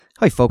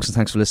Hi folks, and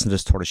thanks for listening to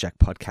this Tortoise Shack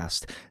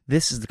podcast.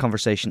 This is the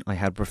conversation I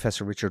had with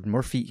Professor Richard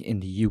Murphy in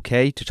the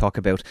UK to talk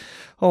about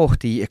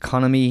the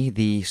economy,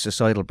 the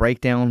societal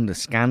breakdown, the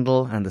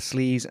scandal and the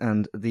sleaze,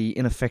 and the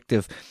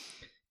ineffective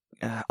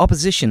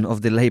opposition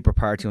of the Labour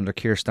Party under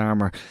Keir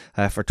Starmer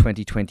for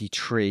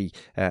 2023.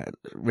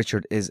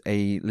 Richard is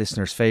a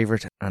listener's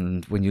favourite,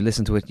 and when you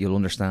listen to it, you'll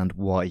understand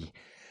why.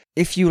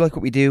 If you like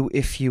what we do,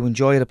 if you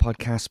enjoy the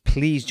podcast,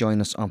 please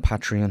join us on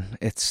Patreon.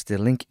 It's the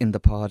link in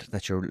the pod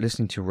that you're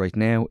listening to right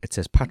now. It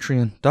says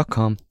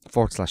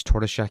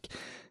patreon.com/tortoiseshack.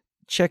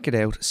 Check it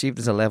out. See if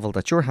there's a level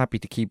that you're happy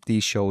to keep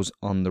these shows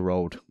on the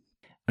road.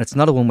 And it's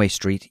not a one-way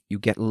street. You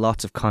get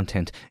lots of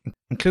content,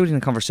 including a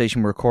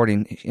conversation we're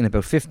recording in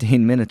about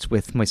 15 minutes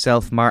with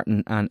myself,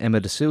 Martin, and Emma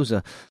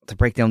D'Souza to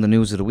break down the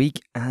news of the week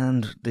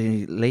and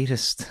the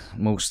latest,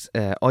 most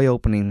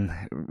eye-opening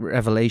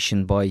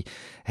revelation by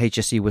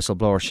HSE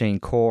whistleblower Shane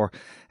Corr.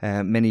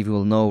 Many of you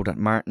will know that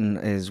Martin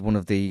is one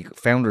of the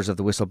founders of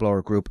the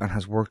whistleblower group and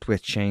has worked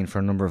with Shane for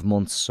a number of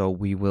months, so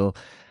we will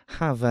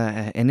have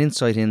an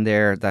insight in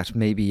there that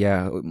maybe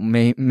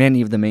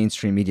many of the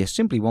mainstream media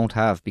simply won't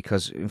have,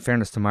 because in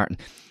fairness to Martin,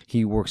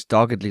 he works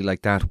doggedly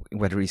like that.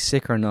 Whether he's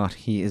sick or not,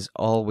 he is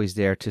always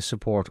there to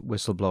support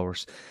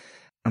whistleblowers,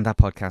 and that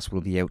podcast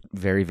will be out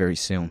very, very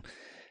soon.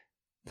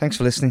 Thanks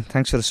for listening.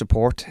 Thanks for the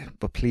support.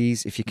 But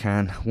please, if you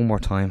can, one more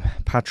time,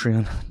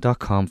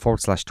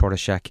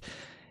 patreon.com/tortoiseshack.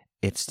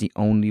 It's the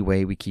only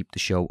way we keep the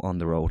show on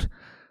the road.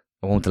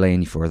 I won't delay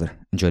any further.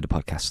 Enjoy the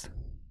podcast.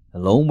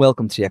 Hello and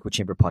welcome to the Echo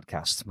Chamber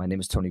podcast. My name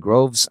is Tony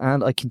Groves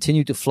and I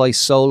continue to fly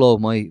solo.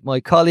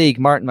 My colleague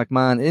Martin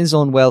McMahon is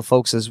unwell,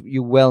 folks, as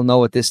you well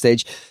know at this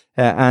stage.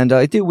 And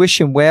I do wish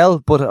him well,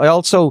 but we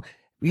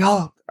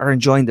all are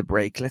enjoying the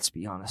break. Let's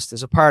be honest.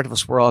 There's a part of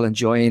us we're all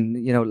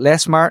enjoying,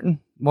 less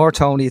Martin, more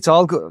Tony. It's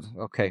all good.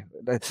 Okay.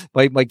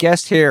 My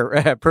guest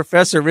here,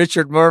 Professor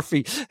Richard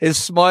Murphy, is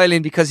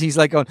smiling because he's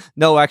like going,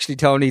 no, actually,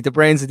 Tony, the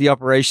brains of the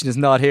operation is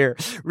not here.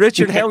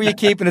 Richard, how are you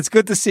keeping? It's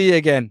good to see you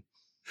again.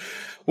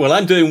 Well,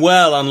 I'm doing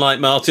well, unlike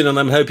Martin, and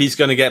I hope he's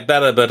going to get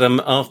better. But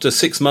after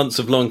 6 months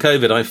of long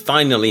COVID, I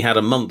finally had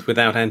a month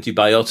without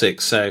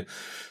antibiotics. So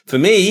for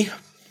me,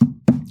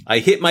 I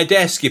hit my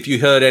desk if you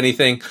heard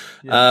anything.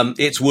 Yeah.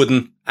 It's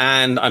wooden,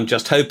 and I'm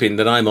just hoping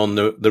that I'm on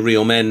the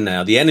real mend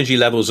now. The energy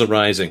levels are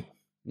rising.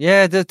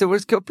 Yeah, there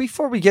was,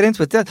 before we get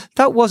into it,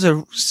 that was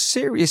a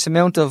serious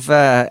amount of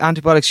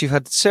antibiotics. You've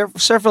had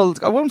several,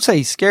 I won't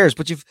say scares,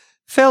 but you've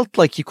felt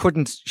like you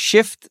couldn't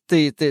shift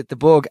the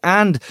bug,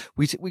 and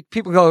we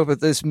people go about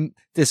this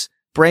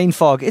brain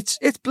fog. It's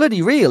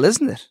bloody real,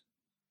 isn't it?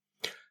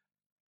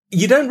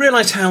 You don't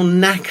realise how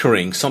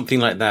knackering something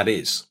like that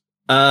is.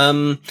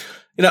 I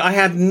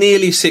had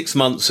nearly 6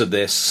 months of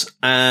this,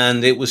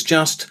 and it was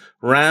just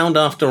round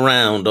after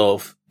round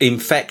of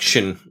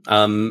infected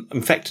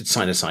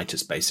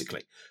sinusitis,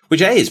 basically,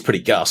 which A is pretty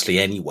ghastly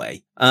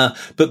anyway,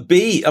 but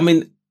B,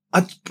 my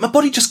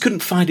body just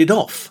couldn't fight it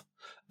off.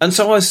 And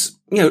so I was,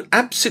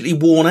 absolutely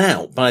worn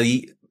out by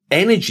the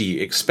energy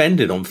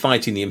expended on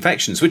fighting the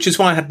infections, which is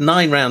why I had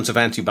 9 rounds of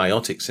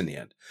antibiotics in the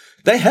end.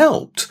 They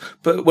helped,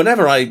 but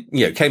whenever I,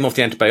 came off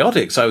the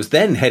antibiotics, I was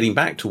then heading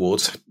back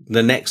towards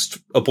the next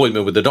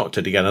appointment with the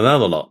doctor to get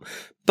another lot.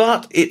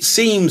 But it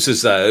seems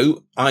as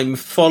though I'm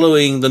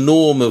following the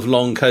norm of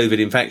long COVID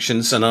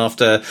infections, and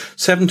after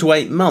 7 to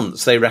 8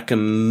 months, they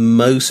reckon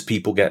most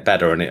people get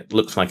better, and it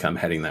looks like I'm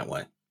heading that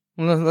way.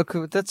 Well, look,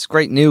 that's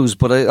great news,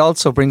 but it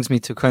also brings me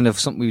to kind of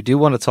something we do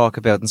want to talk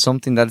about, and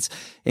something that's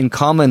in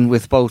common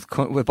with both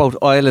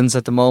islands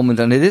at the moment,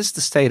 and it is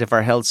the state of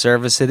our health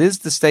service. It is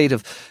the state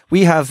of,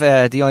 we have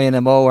the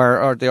INMO,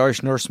 or the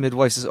Irish Nurse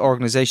Midwives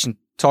Organisation,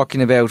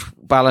 talking about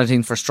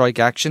balloting for strike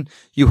action.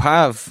 You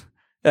have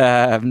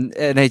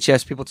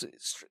NHS people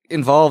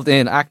involved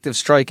in active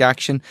strike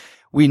action.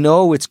 We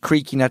know it's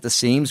creaking at the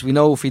seams. We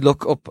know if we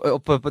look up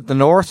at the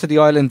north of the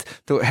island,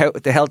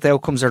 the health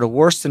outcomes are the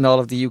worst in all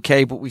of the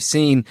UK, but we've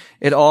seen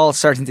it all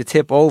starting to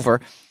tip over.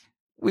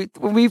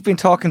 We've been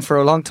talking for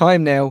a long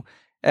time now.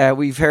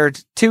 We've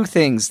heard two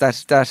things,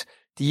 that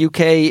the UK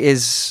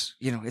is,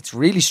 it's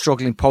really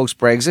struggling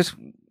post-Brexit.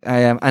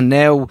 And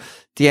now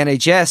the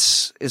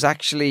NHS is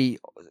actually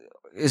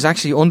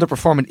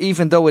underperforming,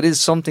 even though it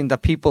is something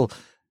that people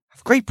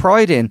great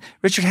pride in.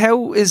 Richard,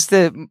 how is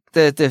the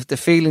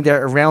feeling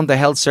there around the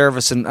health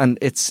service and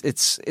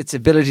its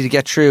ability to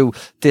get through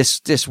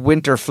this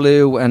winter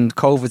flu and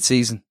COVID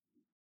season?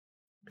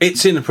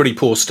 It's in a pretty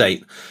poor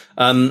state.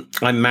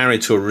 I'm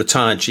married to a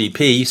retired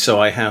GP, so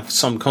I have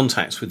some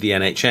contacts with the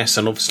NHS,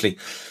 and obviously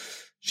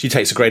she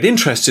takes a great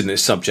interest in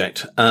this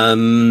subject.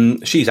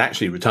 She's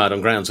actually retired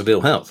on grounds of ill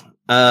health,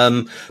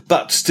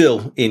 but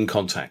still in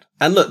contact.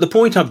 And look, the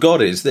point I've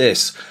got is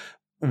this.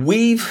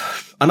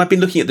 And I've been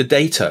looking at the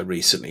data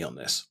recently on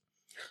this.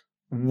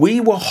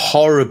 We were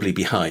horribly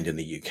behind in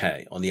the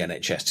UK on the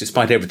NHS,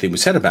 despite everything we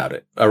said about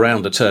it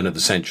around the turn of the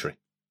century.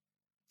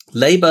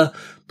 Labour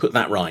put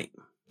that right,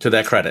 to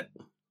their credit.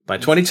 By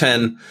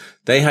 2010,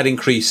 they had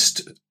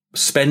increased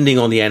spending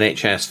on the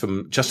NHS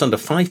from just under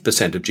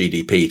 5% of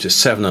GDP to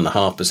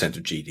 7.5%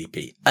 of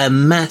GDP. A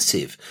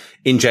massive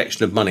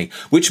injection of money,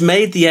 which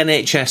made the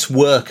NHS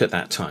work at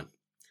that time.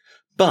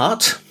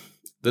 But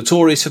the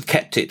Tories have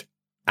kept it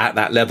at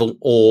that level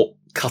or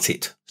cut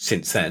it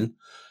since then.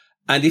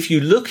 And if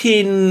you look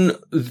in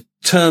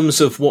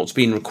terms of what's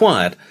been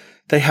required,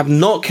 they have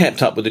not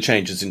kept up with the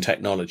changes in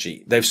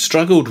technology. They've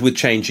struggled with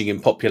changing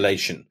in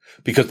population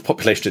because the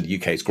population of the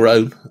UK has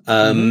grown,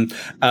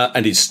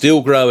 and is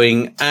still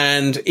growing,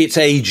 and it's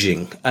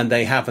aging, and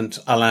they haven't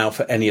allowed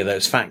for any of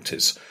those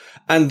factors.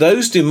 And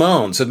those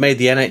demands have made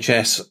the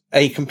NHS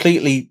a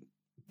completely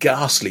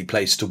ghastly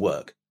place to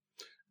work.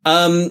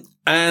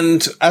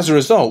 And as a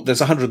result,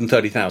 there's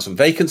 130,000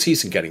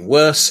 vacancies and getting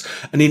worse.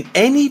 And in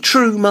any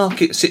true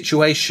market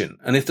situation,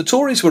 and if the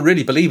Tories were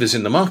really believers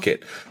in the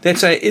market, they'd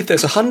say if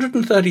there's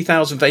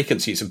 130,000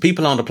 vacancies and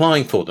people aren't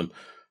applying for them,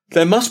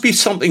 there must be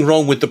something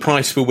wrong with the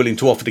price we're willing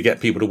to offer to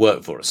get people to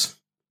work for us.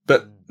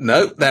 But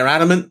no, they're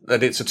adamant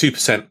that it's a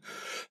 2%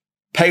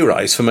 pay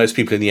rise for most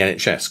people in the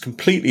NHS.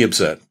 Completely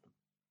absurd.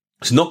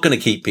 It's not going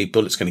to keep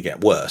people. It's going to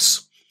get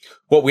worse.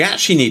 What we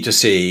actually need to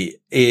see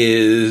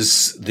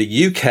is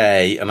the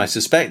UK, and I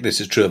suspect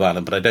this is true of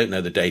Ireland, but I don't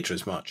know the data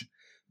as much,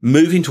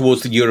 moving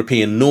towards the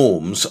European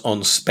norms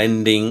on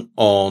spending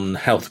on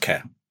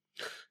healthcare.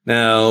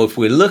 Now, if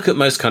we look at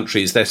most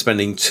countries, they're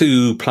spending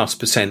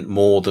 2+%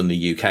 more than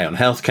the UK on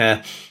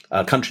healthcare.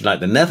 A country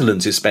like the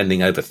Netherlands is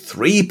spending over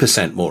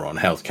 3% more on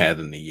healthcare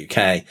than the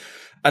UK.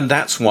 And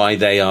that's why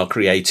they are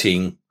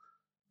creating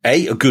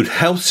A, a good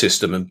health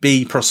system, and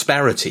B,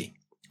 prosperity.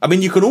 I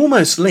mean, you can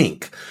almost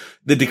link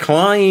the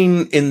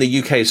decline in the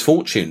UK's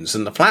fortunes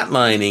and the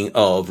flatlining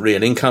of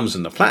real incomes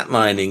and the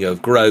flatlining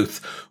of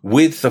growth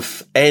with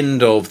the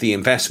end of the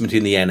investment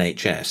in the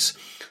NHS.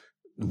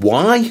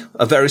 Why?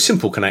 A very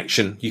simple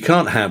connection. You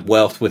can't have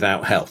wealth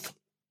without health.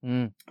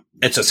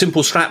 It's a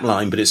simple strap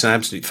line, but it's an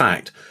absolute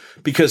fact,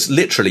 because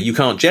literally you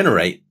can't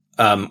generate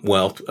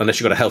wealth unless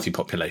you've got a healthy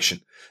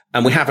population.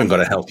 And we haven't got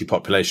a healthy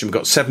population. We've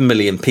got 7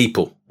 million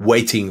people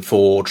waiting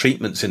for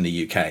treatments in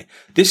the UK.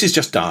 This is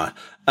just dire.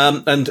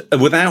 And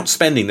without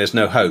spending, there's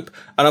no hope.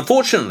 And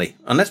unfortunately,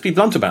 and let's be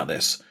blunt about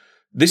this,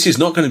 this is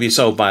not going to be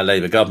solved by a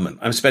Labour government.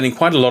 I'm spending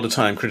quite a lot of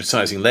time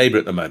criticising Labour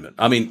at the moment.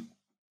 I mean,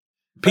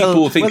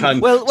 people think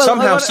I'm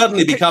somehow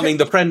suddenly becoming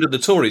the friend of the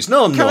Tories.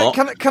 No, I'm not.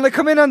 Can I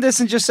come in on this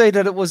and just say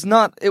that it was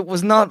not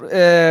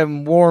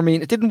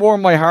warming. It didn't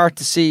warm my heart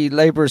to see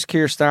Labour's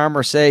Keir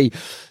Starmer say,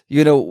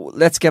 you know,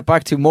 let's get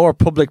back to more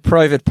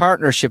public-private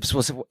partnerships.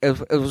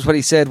 It was what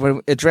he said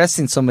when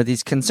addressing some of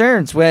these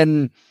concerns.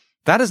 When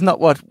that is not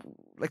what.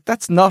 Like,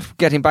 that's not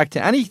getting back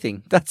to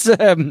anything. That's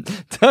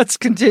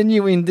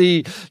continuing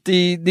the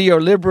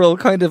neoliberal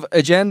kind of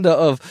agenda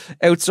of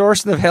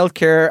outsourcing of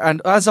healthcare.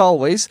 And as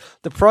always,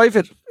 the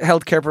private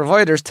healthcare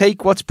providers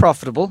take what's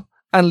profitable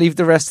and leave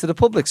the rest to the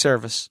public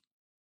service.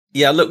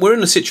 Yeah, look, we're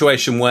in a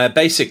situation where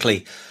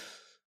basically,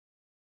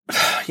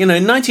 you know,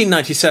 in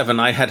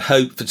 1997, I had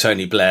hope for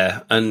Tony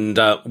Blair and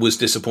was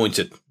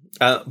disappointed,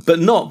 but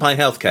not by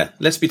healthcare.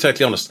 Let's be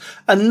totally honest.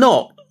 And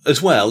not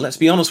as well, let's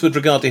be honest, with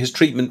regard to his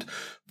treatment,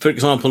 for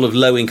example, of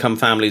low-income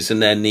families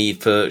and their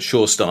need for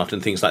Sure Start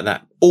and things like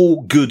that.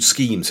 All good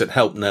schemes that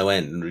help no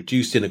end and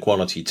reduced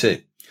inequality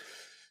too.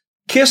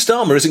 Keir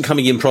Starmer isn't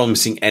coming in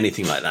promising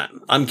anything like that.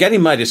 I'm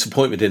getting my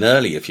disappointment in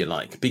early, if you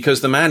like,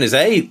 because the man is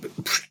A,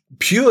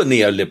 pure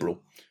neoliberal.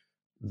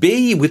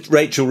 B, with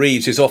Rachel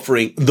Reeves, is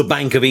offering the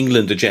Bank of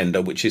England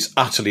agenda, which is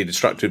utterly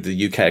destructive of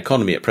the UK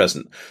economy at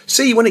present.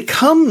 C, when it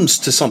comes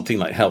to something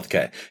like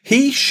healthcare,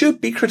 he should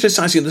be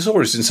criticising the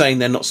Tories and saying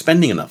they're not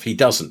spending enough. He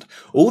doesn't.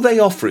 All they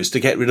offer is to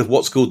get rid of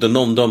what's called the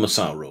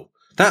non-domicile rule.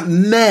 That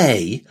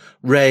may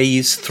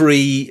raise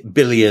 £3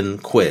 billion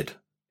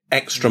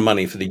extra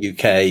money for the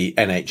UK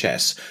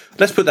NHS.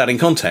 Let's put that in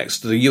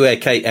context. The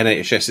UK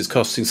NHS is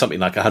costing something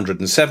like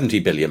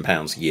 £170 billion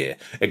a year,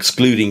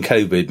 excluding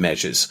COVID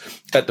measures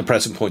at the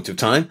present point of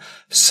time.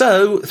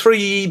 So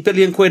 £3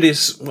 billion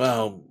is,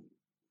 well,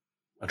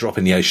 a drop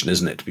in the ocean,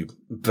 isn't it?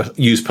 To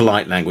use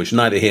polite language,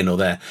 neither here nor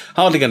there.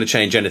 Hardly going to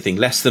change anything,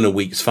 less than a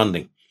week's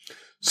funding.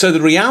 So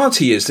the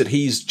reality is that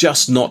he's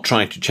just not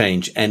trying to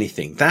change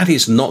anything. That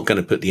is not going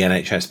to put the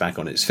NHS back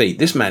on its feet.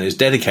 This man is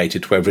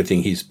dedicated to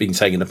everything he's been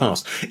saying in the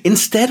past.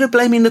 Instead of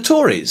blaming the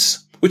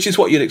Tories, which is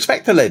what you'd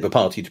expect the Labour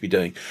Party to be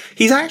doing,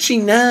 he's actually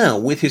now,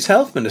 with his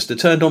health minister,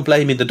 turned on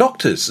blaming the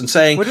doctors and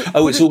saying,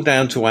 it's all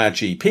down to our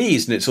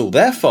GPs and it's all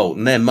their fault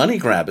and they're money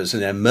grabbers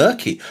and they're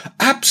murky.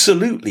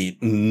 Absolutely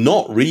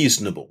not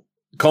reasonable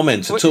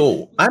comments at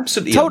all.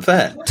 Absolutely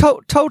unfair.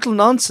 Total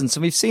nonsense.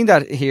 And we've seen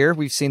that here.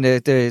 We've seen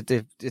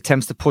the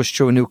attempts to push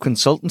through a new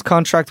consultant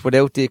contract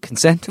without the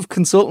consent of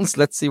consultants.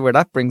 Let's see where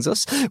that brings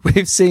us.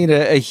 We've seen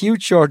a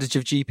huge shortage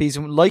of GPs.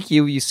 And like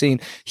you've seen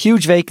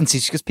huge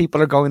vacancies because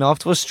people are going off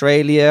to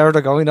Australia or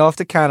they're going off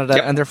to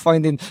Canada and they're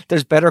finding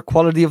there's better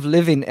quality of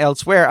living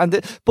elsewhere.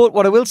 But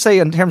what I will say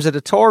in terms of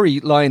the Tory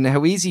line,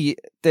 how easy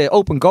the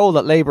open goal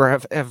that Labour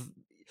have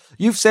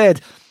you've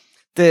said,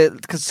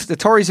 because the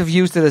Tories have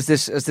used it as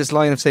this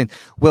line of saying,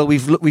 well,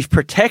 we've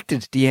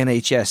protected the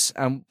NHS,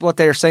 and what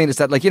they're saying is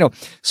that, like,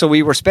 so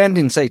we were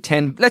spending, say,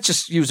 let's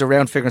just use a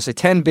round figure and say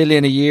 10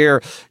 billion a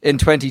year in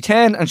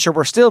 2010, and sure,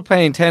 we're still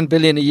paying 10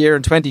 billion a year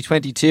in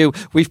 2022.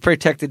 We've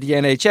protected the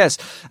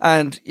NHS,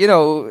 and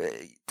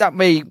that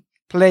may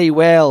play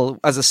well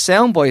as a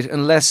soundbite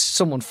unless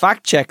someone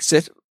fact checks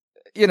it,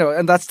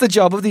 and that's the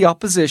job of the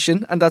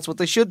opposition, and that's what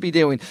they should be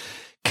doing.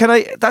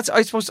 I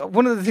suppose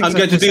one of the things I'm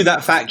going to do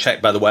that fact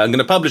check, by the way. I'm going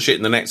to publish it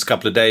in the next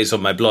couple of days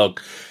on my blog.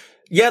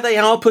 Yeah, they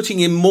are putting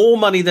in more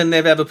money than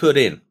they've ever put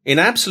in. In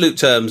absolute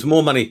terms,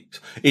 more money.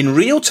 In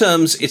real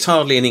terms, it's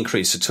hardly an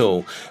increase at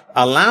all.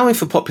 Allowing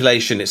for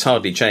population, it's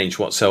hardly changed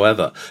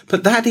whatsoever.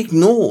 But that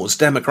ignores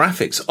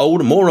demographics,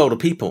 more older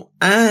people,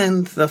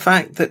 and the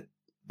fact that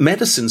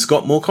medicine's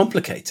got more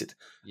complicated.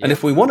 Yeah. And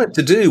if we want it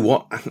to do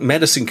what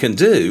medicine can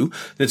do,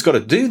 then it's got to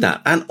do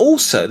that. And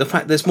also the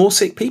fact there's more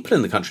sick people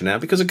in the country now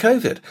because of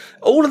COVID.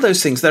 All of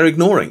those things they're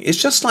ignoring.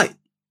 It's just like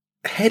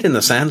head in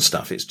the sand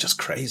stuff. It's just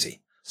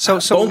crazy. So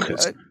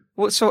bonkers.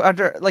 So are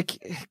there,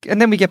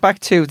 and then we get back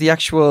to the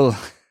actual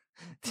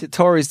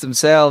Tories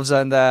themselves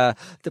and the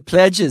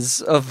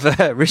pledges of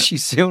Rishi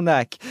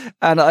Sunak.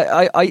 And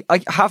I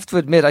have to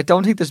admit, I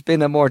don't think there's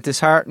been a more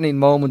disheartening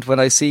moment when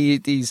I see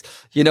these,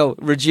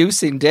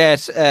 reducing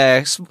debt,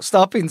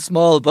 stopping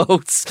small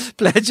boats,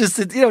 pledges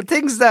to,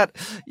 things that,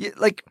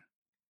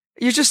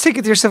 you're just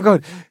thinking to yourself,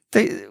 going,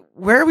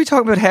 where are we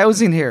talking about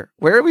housing here?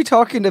 Where are we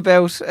talking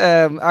about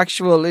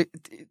actual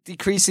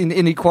decreasing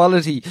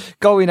inequality,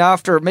 going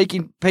after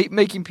making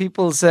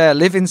people's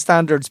living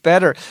standards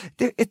better?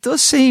 It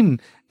does seem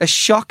a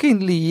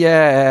shockingly,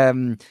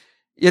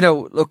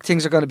 look,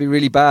 things are going to be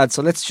really bad,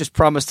 so let's just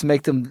promise to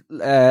make them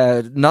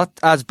not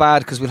as bad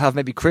because we'll have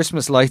maybe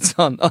Christmas lights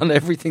on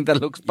everything that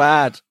looks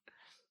bad.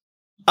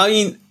 I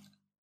mean,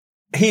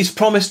 he's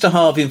promised to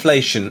halve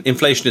inflation.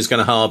 Inflation is going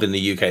to halve in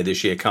the UK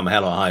this year, come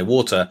hell or high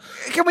water.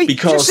 Can we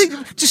just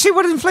see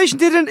what inflation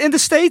did in the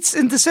States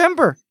in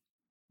December?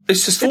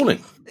 It's just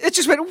falling. It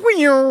just went,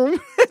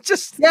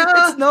 it's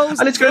nose.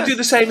 And it's going to do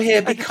the same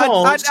here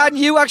because... And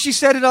you actually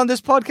said it on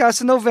this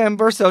podcast in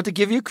November, so to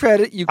give you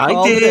credit, you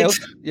called it out.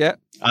 Yeah.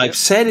 I've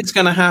said it's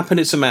going to happen.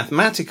 It's a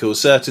mathematical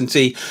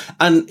certainty.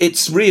 And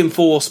it's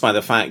reinforced by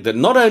the fact that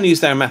not only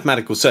is there a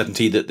mathematical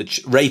certainty that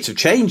the rate of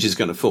change is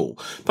going to fall,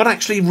 but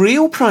actually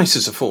real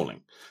prices are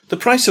falling. The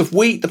price of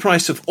wheat, the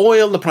price of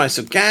oil, the price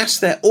of gas,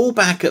 they're all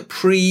back at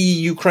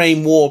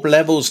pre-Ukraine war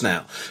levels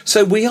now.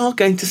 So we are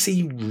going to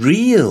see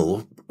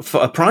real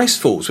price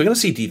falls. We're going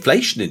to see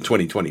deflation in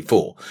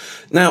 2024.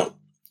 Now,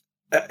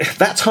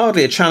 that's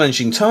hardly a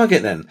challenging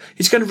target then.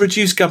 He's going to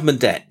reduce government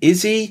debt.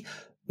 Is he?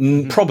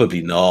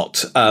 Probably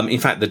not. In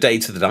fact, the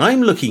data that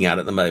I'm looking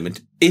at the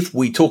moment, if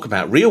we talk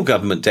about real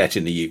government debt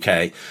in the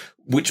UK,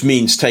 which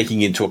means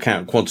taking into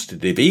account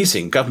quantitative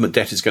easing, government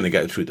debt is going to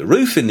go through the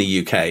roof in the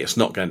UK. It's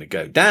not going to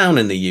go down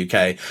in the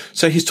UK.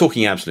 So he's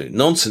talking absolute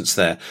nonsense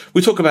there.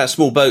 We talk about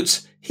small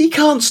boats. He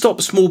can't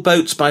stop small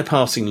boats by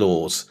passing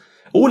laws.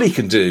 All he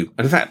can do,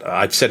 and in fact,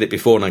 I've said it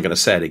before and I'm going to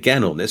say it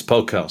again on this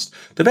podcast,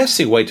 the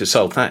best way to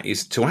solve that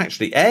is to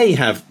actually,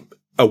 have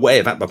a way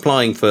of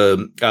applying for,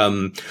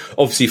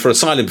 obviously for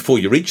asylum before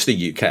you reach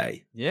the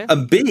UK. Yeah.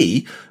 And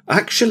B,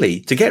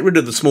 actually, to get rid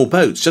of the small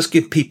boats, just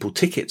give people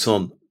tickets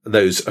on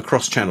those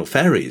across-channel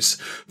ferries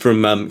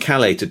from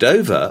Calais to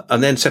Dover,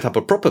 and then set up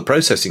a proper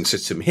processing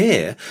system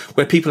here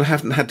where people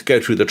haven't had to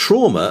go through the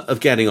trauma of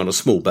getting on a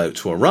small boat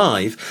to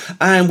arrive.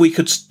 And we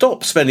could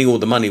stop spending all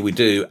the money we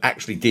do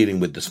actually dealing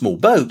with the small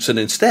boats and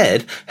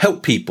instead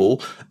help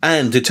people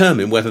and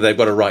determine whether they've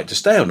got a right to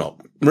stay or not.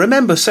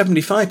 Remember,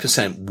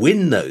 75%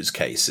 win those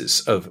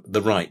cases of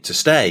the right to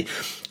stay.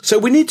 So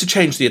we need to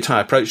change the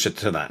entire approach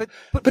to that.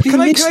 But can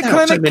I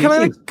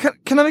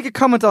make a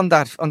comment on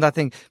that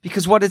thing?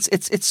 Because what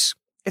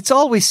it's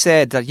always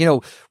said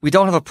that, we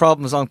don't have a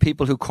problem as long as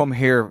people who come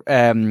here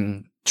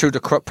through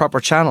the proper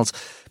channels.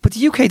 But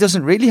the UK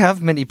doesn't really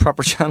have many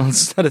proper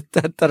channels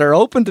that are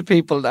open to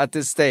people at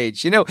this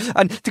stage,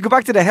 And to go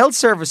back to the health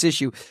service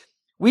issue,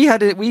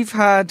 we've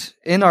had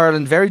in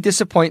Ireland, very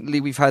disappointingly,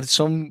 we've had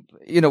some,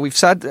 we've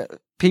had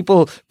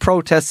people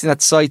protesting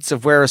at sites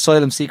of where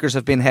asylum seekers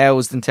have been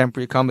housed in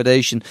temporary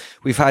accommodation.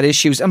 We've had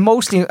issues, and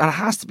mostly, and it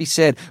has to be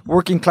said,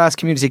 working class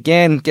communities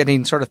again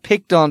getting sort of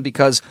picked on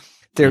because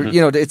they're,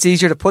 it's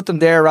easier to put them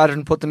there rather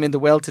than put them in the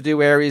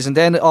well-to-do areas. And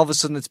then all of a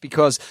sudden it's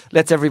because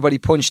let's everybody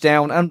punch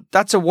down. And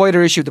that's a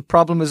wider issue. The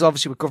problem is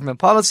obviously with government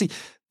policy,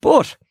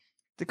 but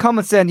the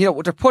comments then,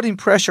 they're putting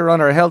pressure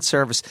on our health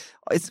service.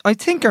 I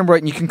think I'm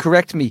right, and you can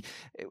correct me.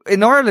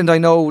 In Ireland, I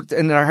know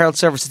in our health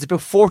service, it's about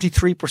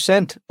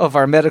 43% of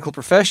our medical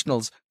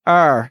professionals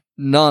are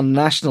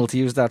non-national, to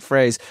use that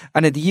phrase.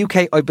 And in the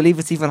UK, I believe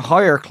it's even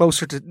higher,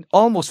 closer to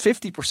almost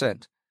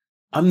 50%.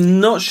 I'm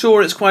not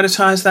sure it's quite as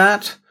high as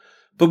that.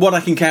 But what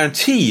I can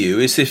guarantee you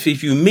is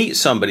if you meet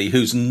somebody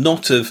who's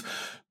not of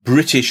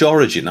British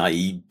origin,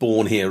 i.e.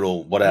 born here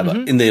or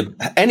whatever,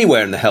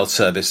 anywhere in the health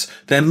service,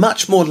 they're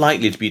much more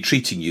likely to be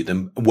treating you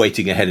than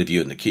waiting ahead of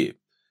you in the queue.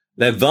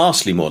 They're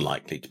vastly more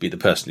likely to be the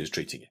person who's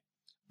treating you.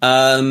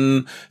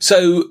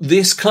 So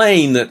this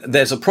claim that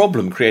there's a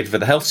problem created for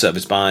the health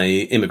service by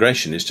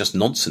immigration is just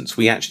nonsense.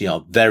 We actually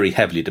are very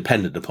heavily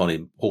dependent upon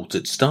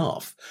imported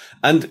staff.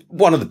 And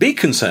one of the big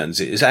concerns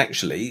is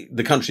actually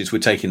the countries we're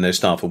taking those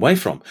staff away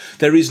from.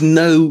 There is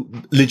no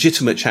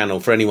legitimate channel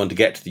for anyone to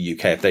get to the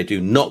UK if they do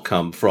not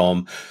come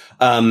from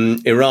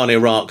Iran,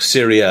 Iraq,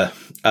 Syria,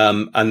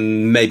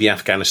 and maybe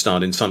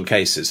Afghanistan in some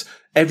cases.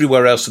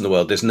 Everywhere else in the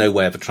world, there's no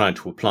way of trying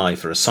to apply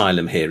for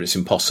asylum here. It's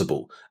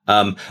impossible.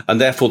 And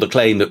therefore the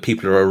claim that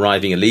people are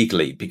arriving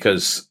illegally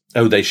because,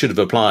 they should have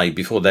applied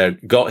before they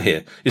got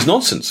here is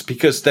nonsense,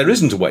 because there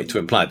isn't a way to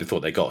apply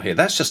before they got here.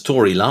 That's just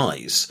Tory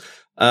lies.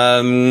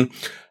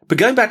 But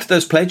going back to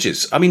those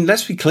pledges, I mean,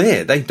 let's be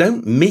clear, they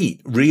don't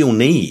meet real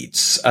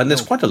needs. And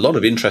there's quite a lot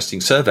of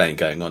interesting surveying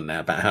going on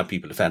now about how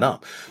people are fed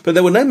up. But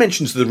there were no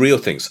mentions of the real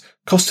things.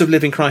 Cost of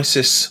living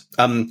crisis,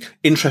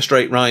 interest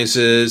rate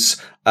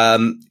rises,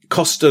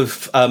 cost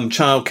of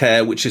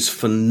childcare, which is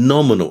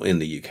phenomenal in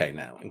the UK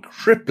now, and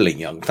crippling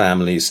young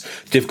families,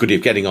 difficulty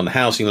of getting on the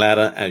housing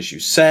ladder, as you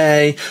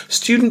say,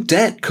 student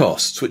debt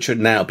costs, which are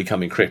now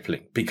becoming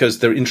crippling because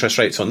their interest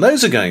rates on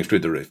those are going through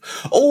the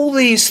roof. All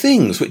these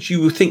things which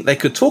you would think they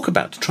could talk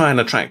about to try and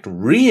attract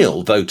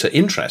real voter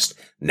interest.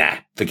 Nah,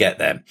 forget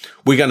them.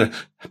 We're going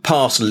to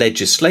pass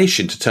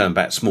legislation to turn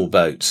back small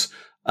votes.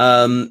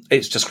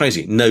 It's just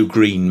crazy. No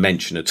green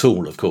mention at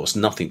all, of course.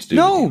 Nothing to do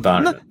with the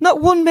environment.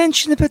 Not one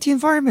mention about the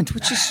environment,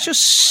 which is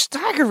just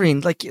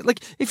staggering. Like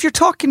if you're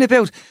talking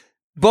about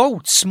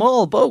boats,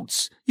 small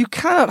boats, you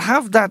cannot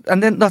have that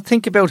and then not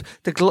think about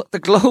the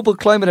global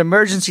climate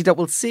emergency that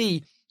will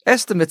see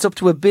estimates up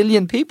to 1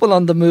 billion people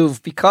on the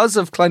move because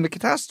of climate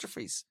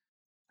catastrophes.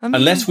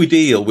 Unless we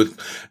deal with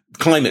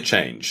climate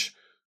change,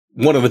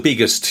 one of the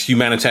biggest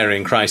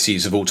humanitarian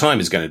crises of all time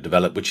is going to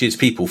develop, which is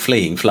people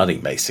fleeing flooding,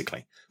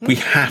 basically. We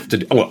have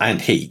to,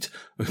 and heat.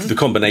 The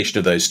combination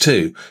of those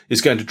two is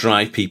going to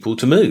drive people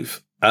to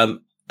move,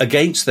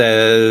 against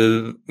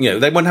their,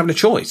 they won't have a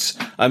choice.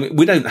 I mean,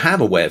 we don't have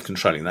a way of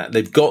controlling that.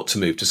 They've got to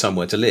move to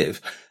somewhere to live.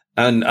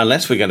 And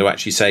unless we're going to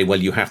actually say, well,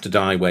 you have to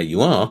die where you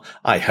are,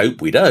 I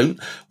hope we don't,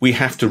 we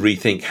have to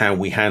rethink how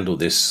we handle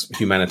this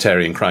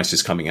humanitarian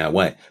crisis coming our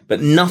way.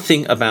 But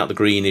nothing about the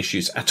green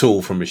issues at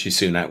all from Rishi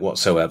Sunak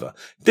whatsoever.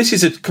 This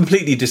is a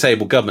completely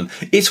disabled government.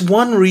 It's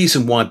one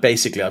reason why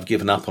basically I've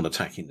given up on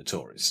attacking the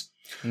Tories.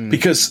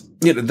 Because,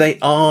 they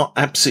are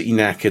absolutely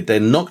knackered. They're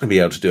not going to be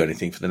able to do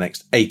anything for the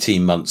next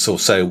 18 months or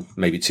so,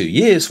 maybe 2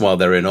 years while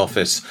they're in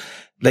office.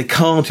 They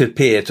can't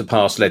appear to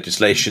pass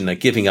legislation. They're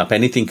giving up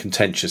anything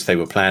contentious they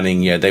were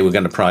planning. They were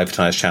going to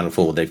privatise Channel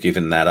 4. They've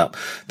given that up.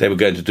 They were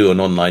going to do an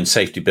online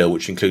safety bill,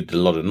 which included a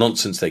lot of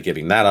nonsense. They're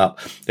giving that up.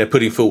 They're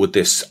putting forward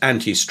this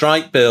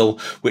anti-strike bill,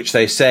 which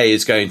they say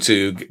is going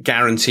to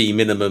guarantee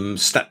minimum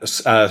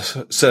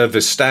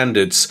service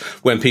standards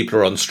when people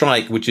are on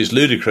strike, which is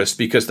ludicrous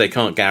because they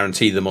can't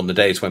guarantee them on the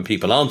days when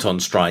people aren't on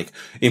strike.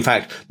 In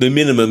fact, the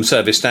minimum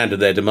service standard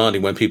they're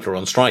demanding when people are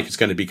on strike is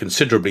going to be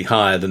considerably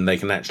higher than they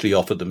can actually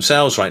offer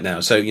themselves right now.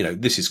 So,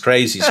 this is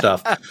crazy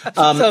stuff.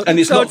 And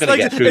it's not going to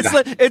get through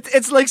that.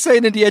 It's like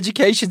saying in the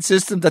education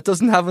system that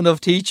doesn't have enough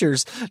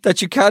teachers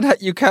that you can't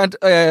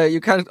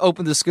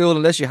open the school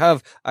unless you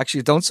have.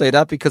 Actually, don't say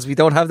that because we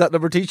don't have that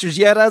number of teachers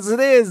yet as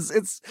it is.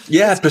 It's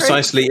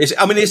precisely.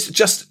 It's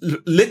just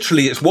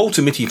literally, it's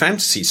Walter Mitty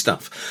fantasy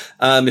stuff.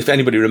 If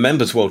anybody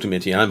remembers Walter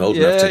Mitty, I'm old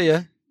enough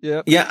to.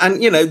 Yeah.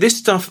 And, this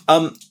stuff,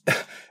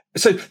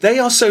 so they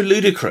are so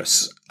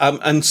ludicrous,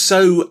 and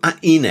so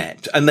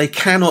inept, and they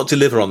cannot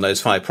deliver on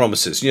those 5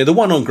 promises. The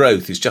one on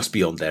growth is just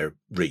beyond their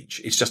reach.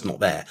 It's just not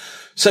there.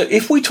 So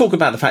if we talk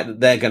about the fact that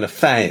they're going to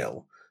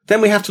fail, then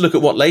we have to look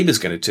at what Labour's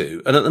going to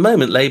do. And at the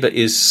moment, Labour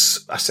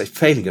is,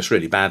 failing us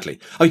really badly.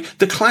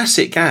 The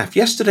classic gaffe.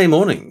 Yesterday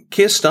morning,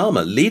 Keir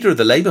Starmer, leader of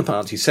the Labour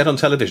Party, said on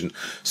television,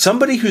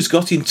 somebody who's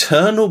got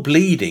internal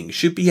bleeding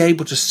should be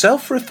able to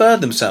self-refer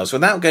themselves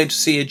without going to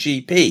see a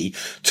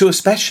GP to a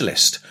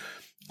specialist.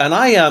 And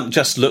I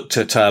just looked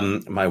at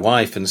my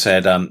wife and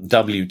said,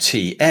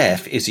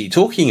 WTF is he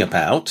talking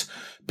about?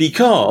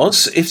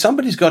 Because if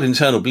somebody's got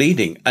internal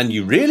bleeding, and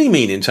you really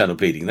mean internal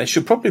bleeding, they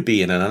should probably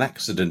be in an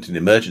accident and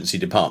emergency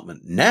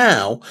department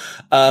now,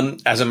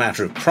 as a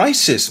matter of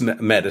crisis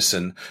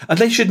medicine, and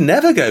they should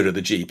never go to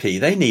the GP.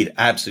 They need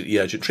absolutely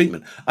urgent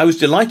treatment. I was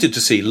delighted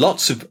to see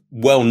lots of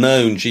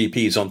well-known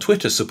GPs on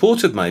Twitter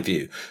supported my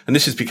view, and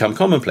this has become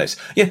commonplace.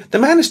 The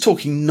man is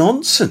talking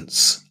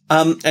nonsense.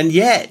 And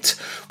yet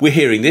we're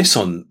hearing this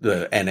on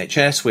the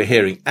NHS. We're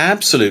hearing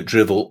absolute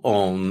drivel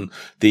on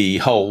the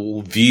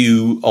whole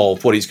view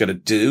of what he's going to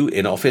do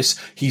in office.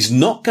 He's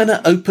not going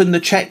to open the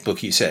checkbook,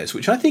 he says,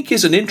 which I think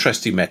is an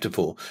interesting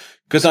metaphor,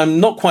 because I'm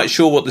not quite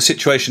sure what the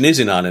situation is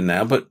in Ireland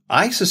now, but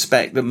I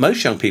suspect that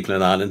most young people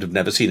in Ireland have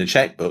never seen a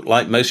checkbook,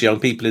 like most young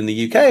people in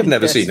the UK have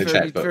never seen a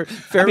checkbook.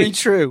 Very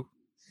true.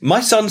 My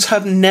sons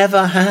have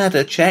never had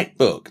a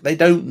checkbook. They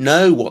don't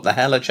know what the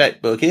hell a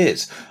checkbook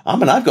is.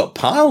 I've got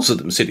piles of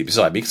them sitting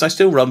beside me because I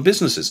still run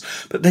businesses,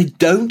 but they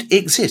don't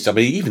exist.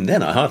 Even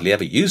then, I hardly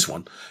ever use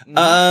one.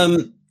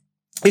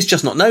 It's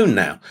just not known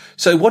now.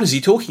 So what is he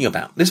talking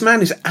about? This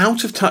man is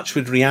out of touch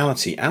with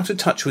reality, out of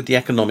touch with the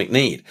economic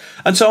need.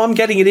 And so I'm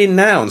getting it in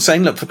now and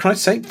saying, look, for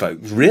Christ's sake,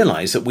 folks,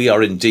 realize that we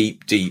are in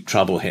deep, deep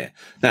trouble here.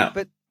 Now,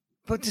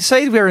 but to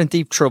say we're in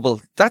deep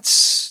trouble,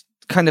 that's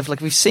kind of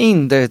like we've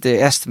seen the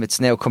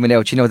estimates now coming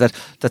out,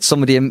 that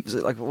some of the,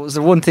 like, was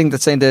there one thing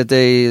that's saying that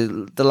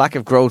the lack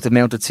of growth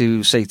amounted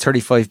to, say,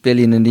 35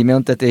 billion, and the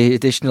amount that the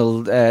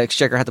additional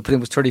exchequer had to put in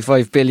was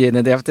 35 billion,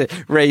 and they have to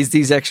raise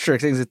these extra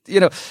things.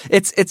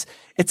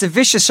 It's a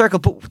vicious circle,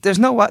 but there's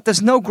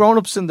no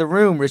grown-ups in the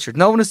room, Richard.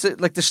 No one is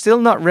they're still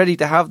not ready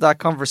to have that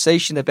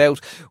conversation about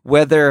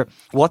what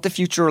the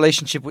future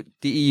relationship with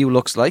the EU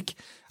looks like.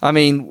 I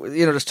mean,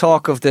 there's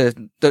talk of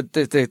the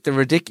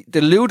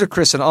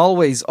ludicrous and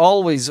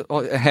always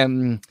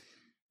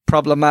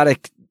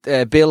problematic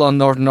bill on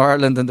Northern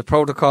Ireland and the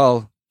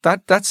protocol.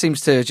 That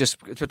seems to just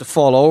to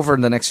fall over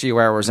in the next few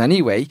hours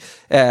anyway.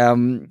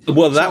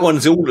 That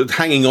one's all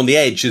hanging on the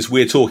edge as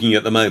we're talking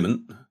at the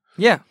moment.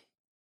 Yeah.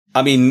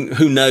 I mean,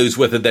 who knows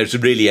whether there's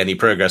really any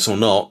progress or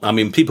not? I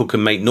mean, people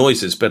can make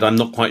noises, but I'm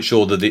not quite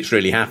sure that it's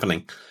really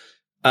happening.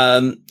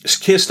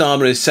 Keir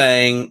Starmer is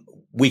saying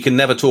we can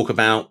never talk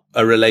about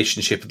a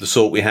relationship of the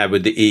sort we had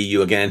with the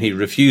EU again. He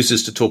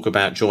refuses to talk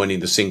about joining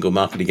the single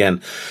market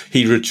again.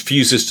 He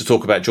refuses to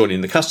talk about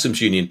joining the customs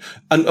union.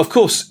 And of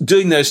course,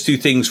 doing those two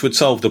things would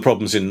solve the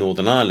problems in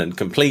Northern Ireland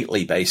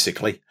completely,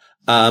 basically.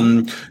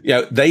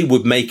 They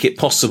would make it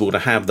possible to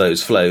have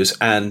those flows,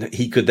 and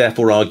he could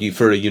therefore argue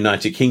for a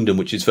United Kingdom,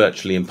 which is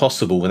virtually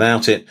impossible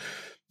without it.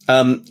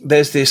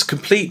 There's this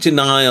complete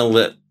denial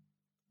that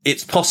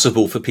it's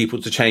possible for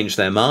people to change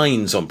their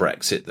minds on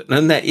Brexit.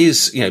 And there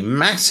is,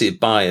 massive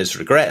buyer's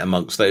regret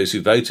amongst those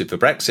who voted for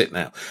Brexit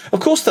now. Of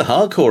course, the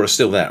hardcore are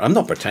still there. I'm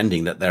not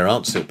pretending that there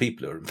aren't still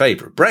people who are in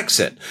favour of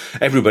Brexit.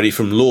 Everybody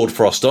from Lord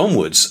Frost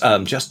onwards,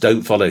 just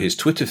don't follow his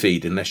Twitter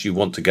feed unless you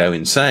want to go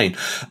insane,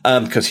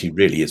 because he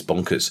really is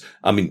bonkers.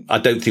 I mean, I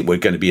don't think we're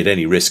going to be at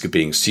any risk of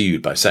being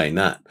sued by saying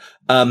that.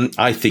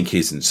 I think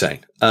he's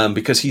insane,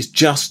 because he's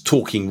just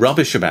talking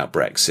rubbish about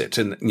Brexit,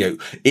 and,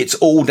 it's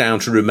all down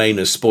to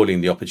Remainers spoiling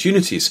the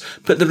opportunities.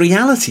 But the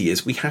reality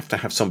is we have to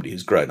have somebody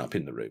who's grown up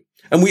in the room.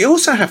 And we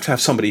also have to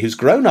have somebody who's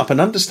grown up and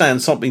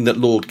understands something that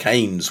Lord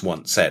Keynes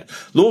once said.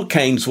 Lord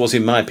Keynes was,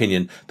 in my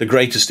opinion, the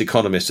greatest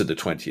economist of the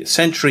 20th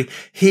century.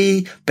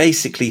 He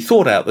basically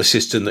thought out the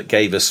system that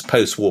gave us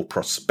post-war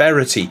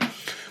prosperity,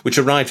 which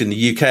arrived in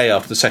the UK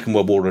after the Second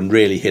World War and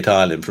really hit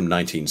Ireland from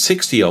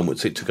 1960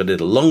 onwards. It took a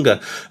little longer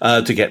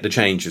to get the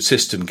change of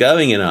system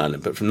going in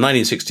Ireland, but from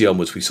 1960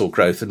 onwards we saw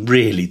growth, and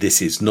really this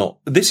is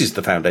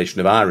the foundation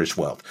of Irish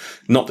wealth,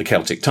 not the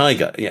Celtic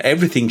tiger.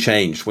 Everything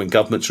changed when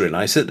governments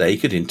realised that they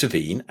could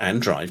intervene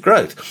and drive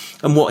growth.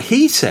 And what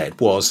he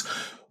said was,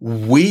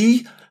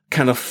 we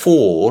can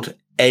afford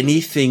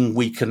anything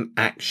we can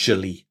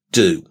actually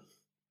do.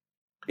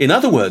 In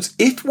other words,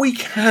 if we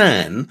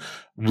can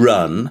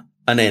run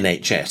an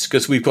NHS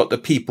because we've got the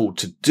people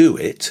to do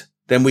it,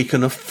 then we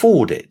can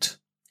afford it.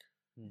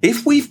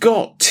 If we've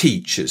got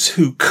teachers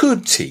who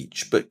could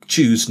teach but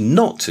choose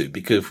not to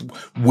because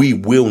we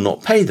will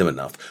not pay them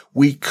enough,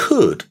 we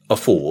could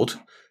afford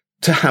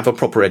to have a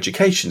proper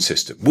education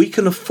system. We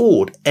can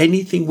afford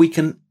anything we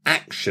can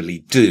actually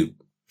do.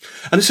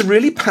 And it's a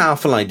really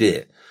powerful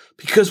idea,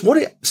 because what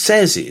it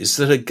says is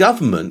that a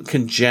government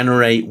can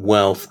generate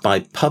wealth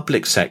by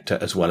public sector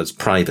as well as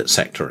private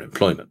sector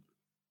employment.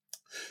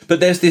 But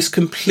there's this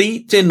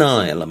complete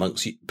denial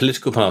amongst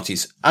political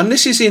parties, and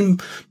this is in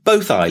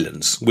both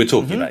islands we're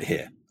talking about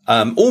here.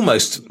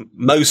 Almost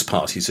most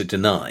parties are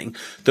denying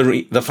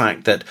the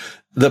fact that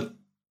the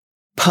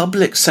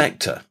public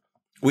sector,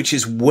 which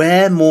is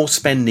where more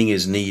spending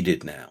is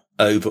needed now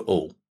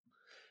overall,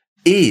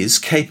 is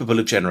capable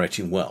of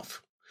generating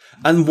wealth.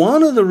 And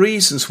one of the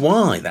reasons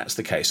why that's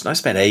the case, and I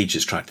spent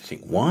ages trying to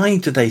think, why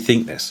do they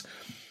think this?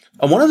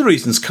 And one of the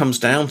reasons comes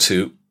down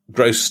to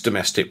gross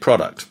domestic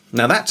product.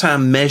 Now, that's our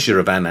measure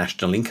of our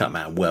national income,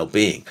 our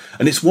well-being.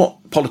 And it's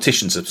what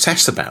politicians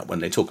obsess about when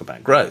they talk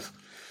about growth.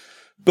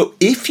 But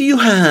if you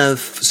have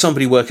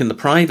somebody work in the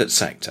private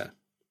sector,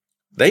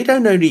 they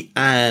don't only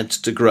add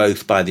to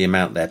growth by the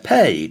amount they're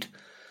paid,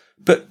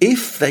 but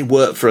if they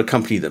work for a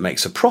company that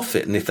makes a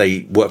profit, and if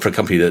they work for a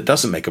company that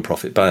doesn't make a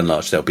profit, by and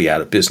large, they'll be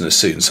out of business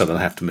soon, so they'll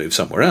have to move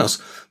somewhere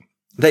else.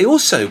 They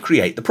also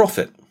create the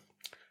profit.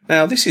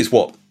 Now, this is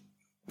what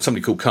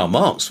somebody called Karl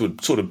Marx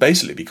would sort of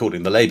basically be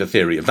calling the Labour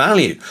theory of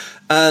value.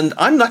 And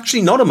I'm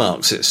actually not a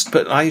Marxist,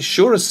 but I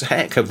sure as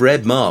heck have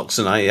read Marx,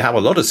 and I have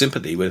a lot of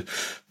sympathy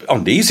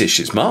on these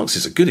issues. Marx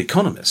is a good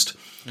economist.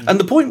 And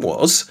the point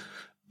was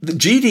that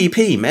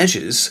GDP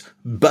measures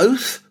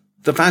both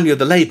the value of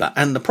the labour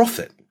and the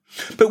profit.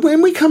 But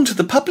when we come to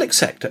the public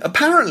sector,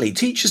 apparently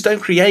teachers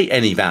don't create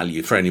any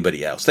value for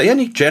anybody else. They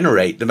only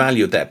generate the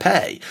value of their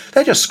pay.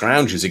 They're just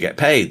scroungers who get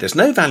paid. There's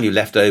no value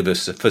left over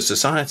for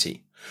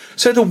society.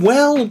 So the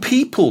well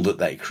people that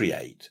they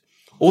create,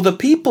 or the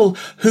people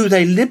who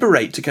they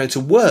liberate to go to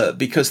work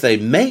because they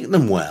make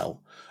them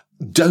well,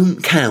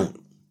 don't count.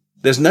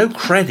 There's no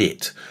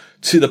credit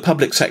to the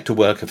public sector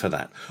worker for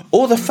that.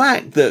 Or the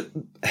fact that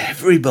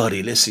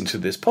everybody listening to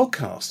this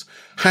podcast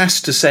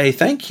has to say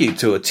thank you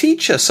to a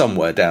teacher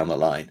somewhere down the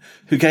line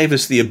who gave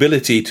us the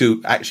ability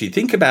to actually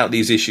think about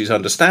these issues,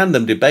 understand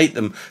them, debate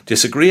them,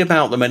 disagree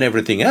about them and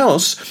everything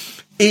else,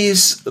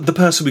 is the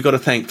person we've got to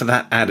thank for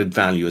that added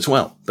value as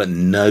well. But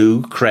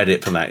no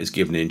credit for that is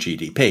given in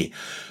GDP.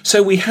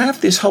 So we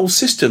have this whole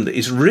system that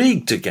is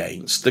rigged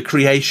against the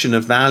creation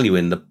of value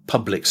in the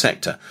public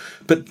sector.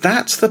 But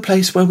that's the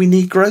place where we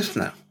need growth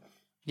now.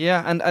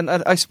 Yeah, and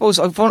I suppose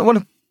I want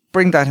to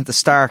bring that into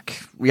stark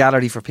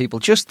reality for people.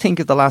 Just think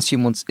of the last few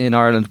months in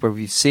Ireland where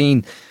we've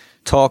seen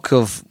talk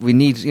of we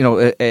need,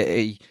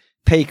 a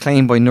pay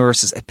claim by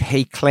nurses, a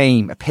pay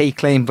claim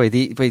by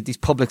these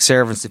public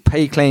servants, a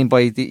pay claim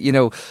by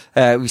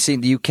we've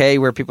seen the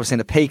UK where people are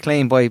saying a pay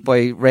claim by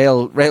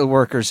rail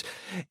workers,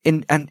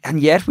 and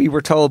yet we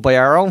were told by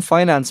our own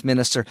finance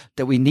minister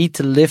that we need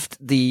to lift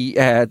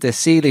the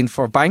ceiling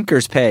for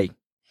bankers' pay.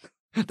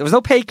 There was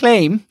no pay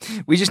claim.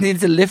 We just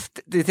needed to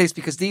lift this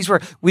because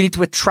we need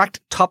to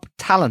attract top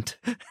talent.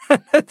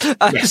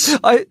 Yes.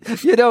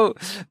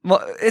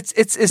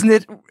 Isn't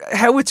it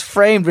how it's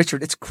framed,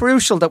 Richard? It's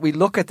crucial that we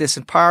look at this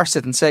and parse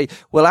it and say,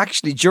 well,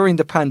 actually, during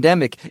the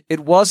pandemic,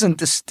 it wasn't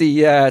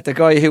the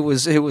guy who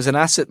was an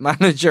asset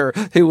manager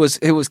who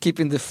was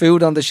keeping the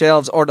food on the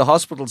shelves or the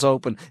hospitals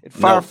open.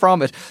 Far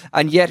from it.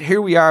 And yet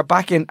here we are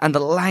back in, and the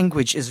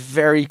language is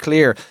very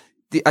clear.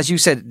 As you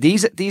said,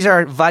 these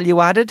are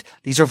value added.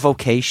 These are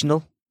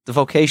vocational. The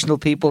vocational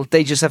people,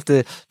 they just have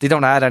to. They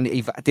don't add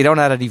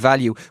any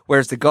value.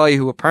 Whereas the guy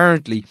who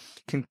apparently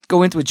can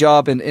go into a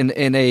job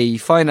in a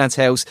finance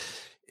house,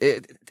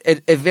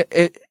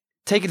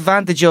 take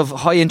advantage of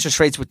high interest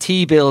rates with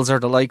T-bills or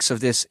the likes of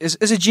this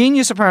is a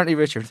genius. Apparently,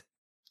 Richard.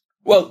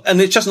 Well,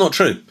 and it's just not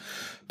true.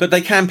 But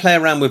they can play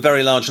around with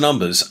very large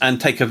numbers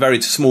and take a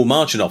very small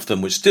margin off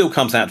them, which still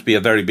comes out to be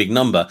a very big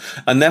number,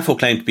 and therefore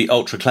claim to be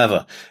ultra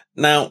clever.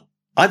 Now,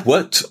 I've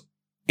worked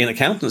in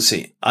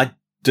accountancy. I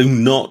do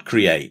not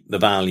create the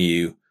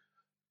value,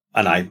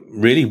 and I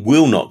really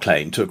will not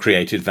claim to have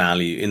created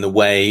value in the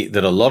way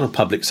that a lot of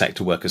public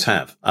sector workers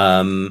have.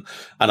 And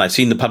I've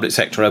seen the public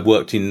sector. I've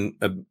worked in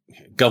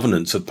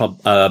governance of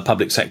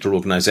public sector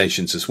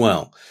organizations as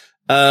well.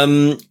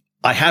 I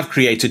have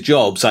created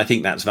jobs. I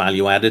think that's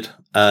value added.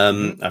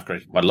 I've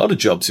created quite a lot of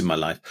jobs in my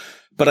life.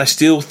 But I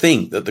still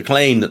think that the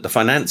claim that the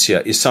financier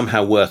is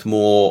somehow worth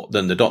more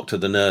than the doctor,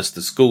 the nurse,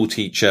 the school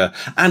teacher,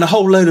 and a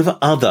whole load of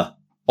other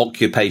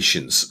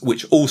occupations,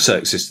 which also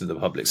exist in the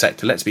public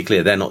sector. Let's be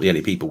clear, they're not the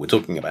only people we're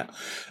talking about.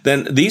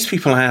 Then these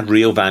people add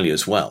real value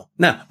as well.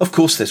 Now, of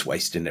course, there's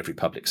waste in every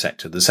public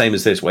sector, the same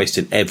as there's waste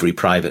in every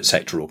private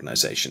sector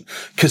organization,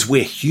 because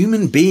we're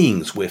human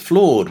beings. We're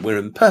flawed. We're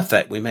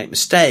imperfect. We make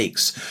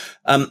mistakes.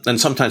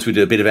 And sometimes we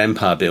do a bit of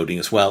empire building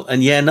as well.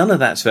 And yeah, none of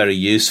that's very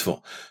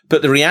useful.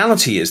 But the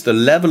reality is the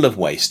level of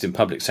waste in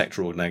public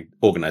sector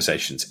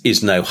organizations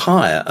is no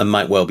higher and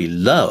might well be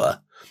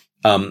lower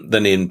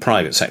than in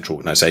private sector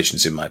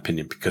organizations, in my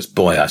opinion, because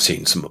boy, I've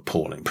seen some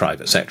appalling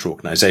private sector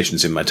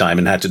organizations in my time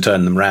and had to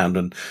turn them around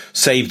and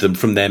save them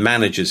from their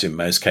managers in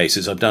most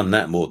cases. I've done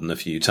that more than a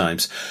few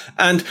times.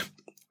 And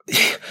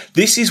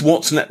this is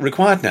what's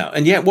required now.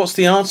 And yet what's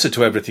the answer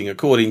to everything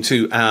according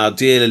to our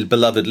dear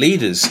beloved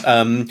leaders,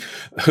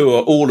 who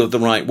are all of the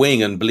right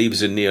wing and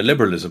believers in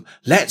neoliberalism?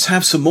 Let's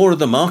have some more of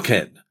the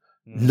market.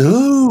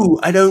 No,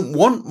 I don't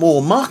want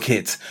more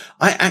market.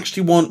 I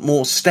actually want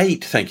more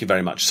state. Thank you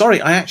very much.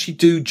 Sorry, I actually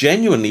do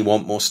genuinely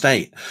want more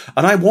state.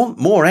 And I want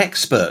more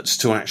experts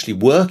to actually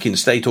work in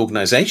state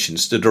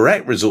organizations to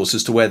direct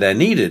resources to where they're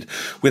needed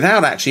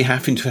without actually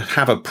having to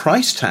have a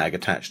price tag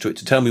attached to it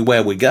to tell me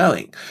where we're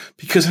going.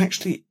 Because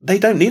actually, they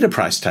don't need a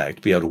price tag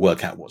to be able to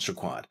work out what's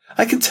required.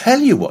 I can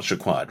tell you what's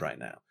required right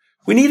now.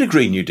 We need a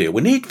Green New Deal.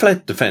 We need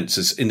flood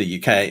defences in the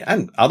UK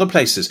and other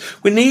places.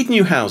 We need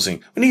new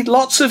housing. We need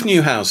lots of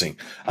new housing.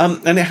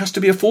 And it has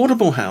to be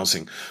affordable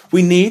housing.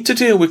 We need to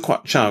deal with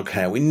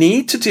childcare. We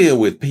need to deal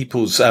with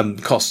people's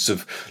costs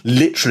of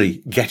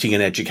literally getting an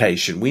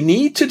education. We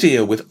need to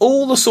deal with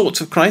all the sorts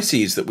of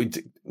crises that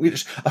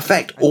which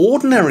affect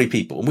ordinary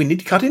people. We need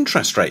to cut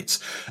interest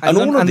rates. And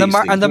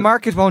the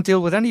market won't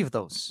deal with any of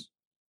those.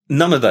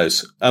 None of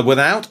those.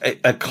 Without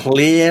a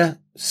clear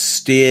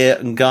steer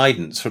and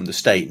guidance from the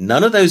state,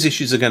 none of those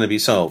issues are going to be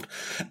solved.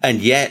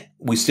 And yet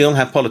we still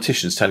have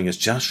politicians telling us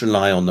just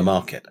rely on the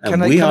market.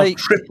 And we are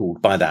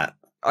crippled by that.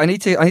 I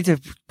need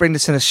to bring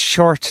this in a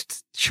short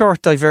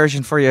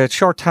diversion for you,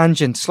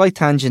 slight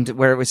tangent,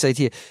 where it would say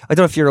to you, I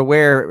don't know if you're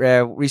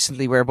aware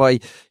recently,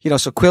 whereby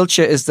so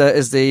Quilcha is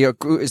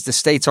the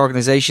state's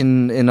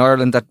organisation in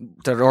Ireland that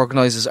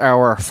organises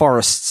our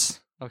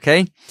forests.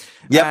 Okay.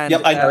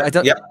 Yep. I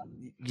know.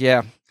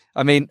 Yeah.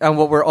 I mean, and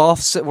what we're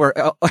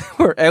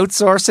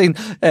outsourcing,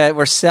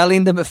 we're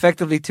selling them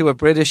effectively to a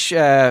British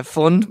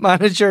fund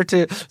manager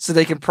so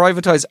they can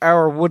privatise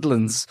our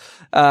woodlands.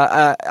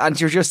 And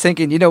you're just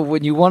thinking,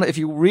 if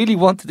you really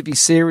wanted to be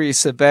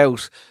serious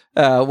about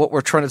what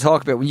we're trying to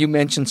talk about, when you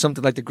mentioned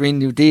something like the Green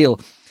New Deal,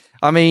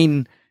 I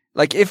mean,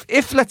 like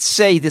if let's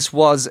say this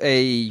was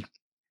a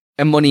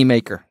money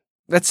maker.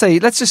 let's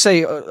just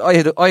say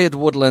I had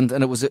woodland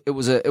and it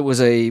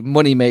was a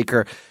money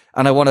maker,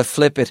 and I want to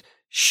flip it.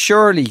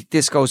 Surely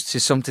this goes to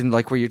something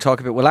like where you're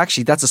talking about, well,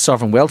 actually, that's a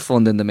sovereign wealth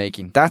fund in the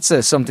making. That's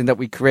something that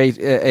we create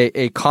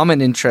a common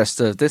interest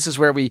of. This is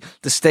where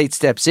the state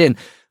steps in.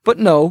 But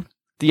no,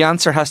 the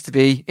answer has to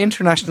be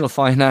international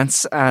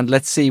finance, and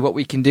let's see what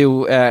we can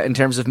do in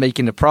terms of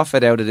making a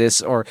profit out of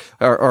this or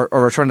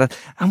return that.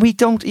 And we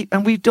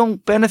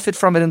don't benefit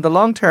from it in the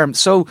long term.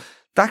 So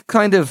that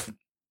kind of,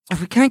 if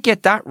we can't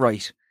get that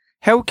right,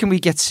 how can we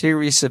get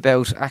serious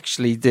about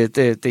actually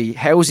the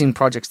housing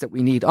projects that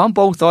we need on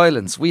both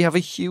islands? We have a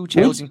huge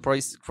housing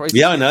price.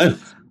 Yeah, I know.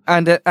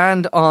 And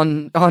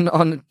on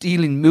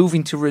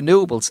moving to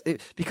renewables,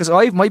 because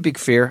my big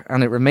fear,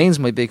 and it remains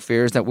my big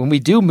fear, is that when we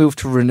do move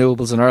to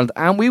renewables in Ireland,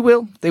 and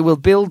they will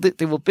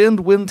build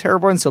wind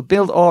turbines, they'll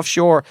build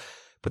offshore,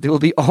 but they will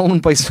be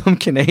owned by some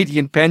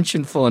Canadian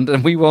pension fund,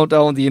 and we won't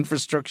own the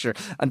infrastructure,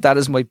 and that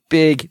is my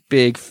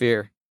big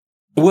fear.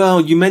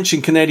 Well, you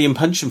mentioned Canadian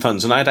pension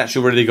funds, and I'd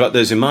actually already got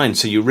those in mind.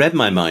 So you read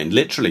my mind,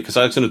 literally, because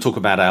I was going to talk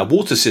about our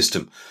water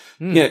system.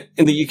 In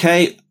the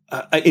UK,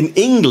 in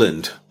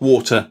England,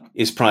 water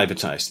is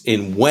privatised.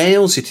 In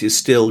Wales, it is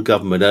still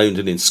government owned,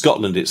 and in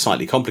Scotland, it's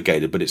slightly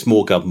complicated, but it's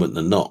more government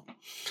than not.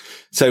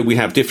 So we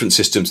have different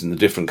systems in the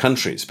different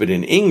countries, but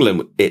in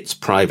England, it's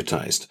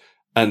privatised.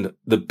 And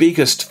the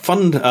biggest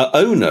fund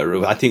owner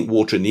of, I think,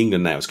 water in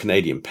England now is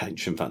Canadian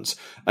pension funds.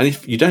 And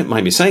if you don't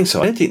mind me saying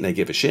so, I don't think they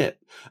give a shit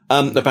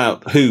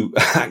about who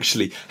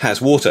actually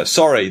has water.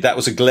 Sorry, that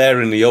was a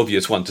glaringly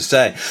obvious one to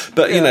say.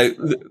 But,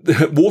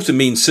 water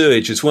means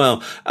sewage as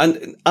well.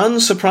 And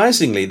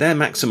unsurprisingly, they're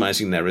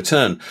maximising their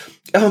return.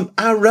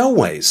 Our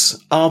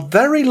railways are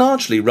very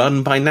largely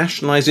run by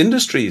nationalised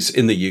industries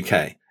in the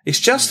UK. It's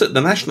just that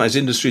the nationalised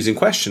industries in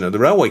question are the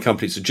railway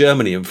companies of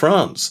Germany and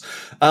France.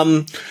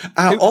 Who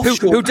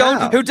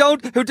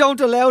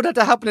don't allow that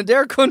to happen in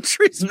their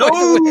countries.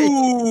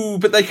 No,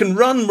 but they can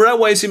run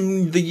railways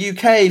in the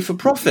UK for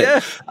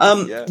profit.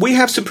 We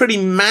have some pretty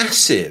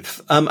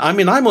massive. I'm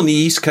on the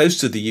east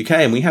coast of the UK,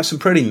 and we have some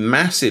pretty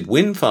massive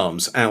wind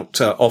farms out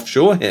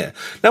offshore here.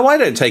 Now, I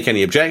don't take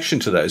any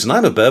objection to those, and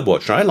I'm a bird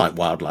watcher. I like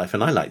wildlife,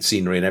 and I like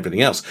scenery and everything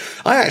else.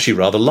 I actually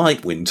rather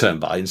like wind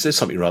turbines. There's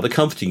something rather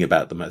comforting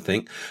about them, I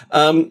think.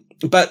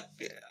 But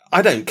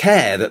I don't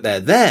care that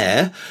they're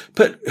there,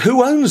 but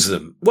who owns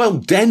them? Well,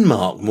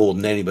 Denmark more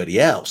than anybody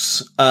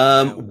else.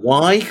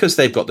 Why? Because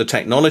they've got the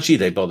technology,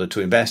 they bothered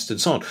to invest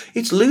and so on.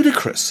 It's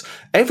ludicrous.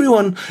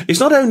 Everyone, it's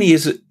not only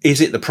is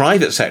it the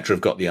private sector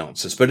who've got the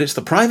answers, but it's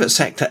the private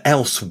sector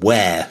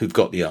elsewhere who've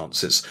got the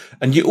answers.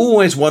 And you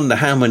always wonder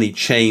how many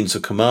chains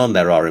of command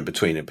there are in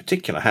between, in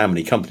particular, how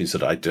many companies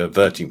that are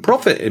diverting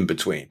profit in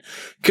between.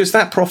 Because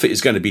that profit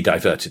is going to be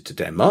diverted to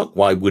Denmark.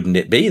 Why wouldn't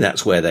it be?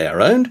 That's where they are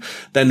owned.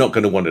 They're not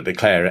going to want to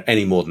declare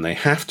any more than they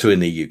have to in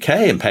the UK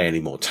and pay any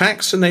more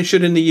tax than they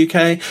should in the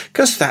UK,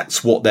 because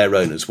that's what their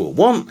owners will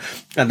want.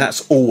 And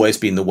that's always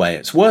been the way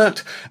it's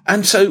worked.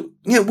 And so,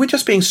 we're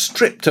just being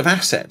stripped of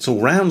assets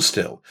all round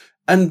still.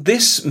 And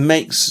this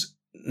makes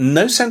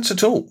no sense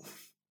at all.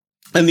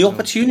 And the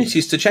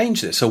opportunities to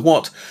change this are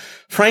what,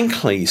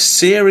 frankly,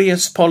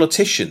 serious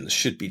politicians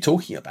should be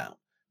talking about.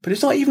 But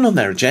it's not even on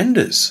their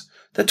agendas.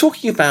 They're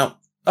talking about,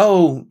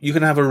 you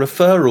can have a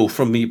referral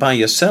from me by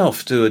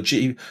yourself to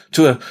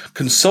a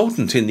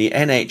consultant in the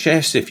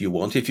NHS if you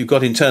want, if you've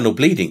got internal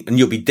bleeding, and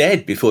you'll be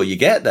dead before you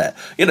get there.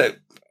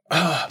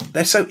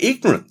 They're so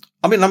ignorant.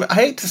 I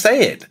hate to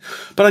say it,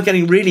 but I'm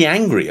getting really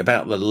angry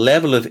about the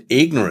level of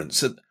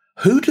ignorance.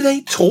 Who do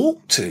they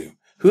talk to?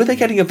 Who are they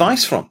getting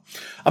advice from?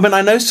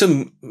 I know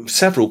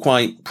several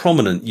quite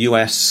prominent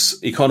US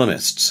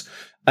economists,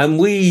 and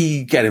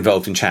we get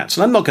involved in chats,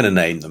 and I'm not going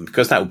to name them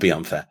because that would be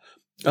unfair.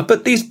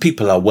 But these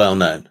people are well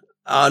known.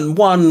 And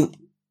one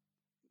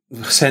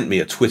sent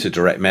me a Twitter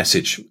direct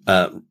message.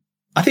 I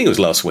think it was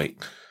last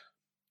week.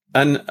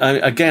 And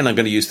again, I'm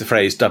going to use the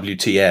phrase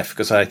WTF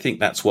because I think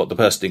that's what the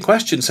person in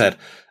question said.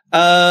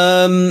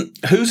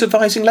 Who's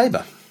advising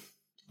Labour?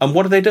 And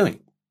what are they doing?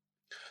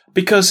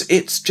 Because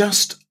it's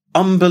just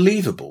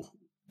unbelievable,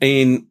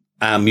 in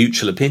our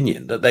mutual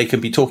opinion, that they can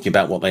be talking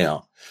about what they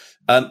are.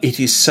 It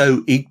is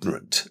so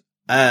ignorant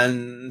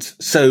and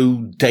so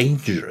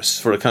dangerous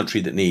for a country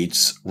that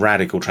needs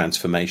radical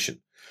transformation.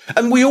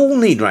 And we all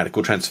need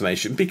radical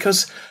transformation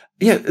because,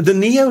 the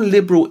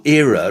neoliberal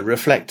era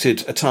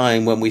reflected a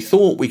time when we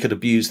thought we could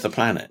abuse the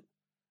planet.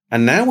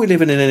 And now we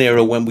live in an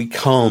era when we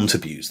can't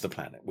abuse the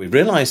planet. We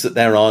realize that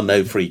there are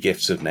no free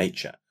gifts of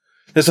nature.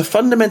 There's a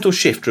fundamental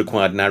shift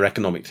required in our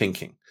economic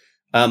thinking.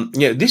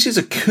 This is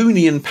a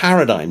Kuhnian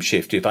paradigm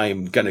shift. If I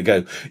am going to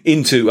go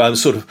into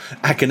sort of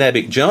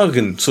academic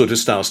jargon sort of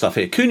style stuff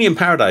here, Kuhnian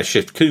paradigm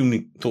shift.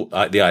 Kuhn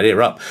thought the idea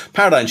up.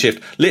 Paradigm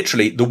shift.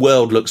 Literally, the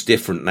world looks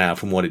different now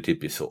from what it did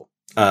before.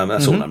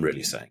 That's all I'm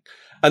really saying.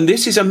 And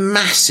this is a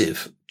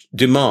massive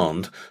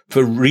demand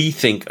for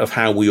rethink of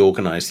how we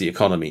organize the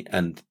economy,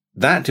 and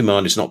that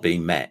demand is not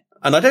being met.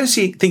 And I don't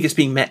think it's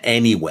being met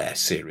anywhere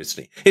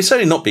seriously. It's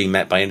certainly not being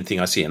met by anything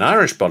I see in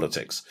Irish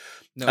politics.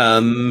 No.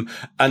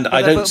 And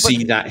I don't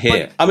see that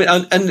here. I mean,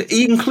 and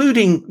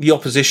including the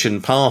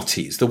opposition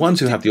parties, the ones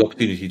who have the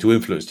opportunity to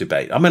influence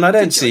debate. I mean, I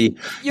don't see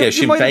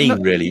Sinn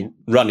Féin really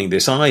running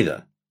this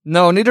either.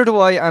 No, neither do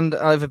I. And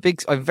I'm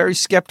very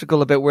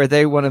skeptical about where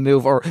they want to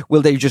move, or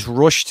will they just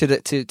rush to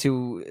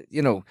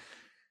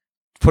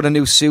put a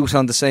new suit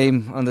on the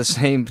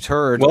same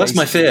turd? Well, that's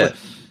my fear.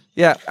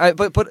 Yeah,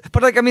 but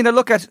like, I mean, I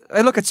look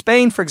at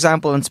Spain, for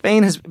example, and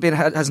Spain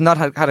has not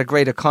had a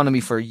great economy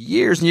for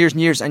years and years and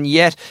years, and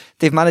yet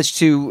they've managed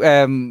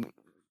to,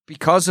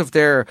 because of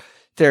their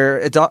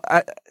early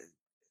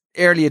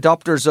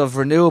adopters of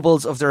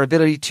renewables, of their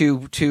ability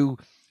to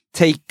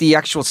take the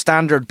actual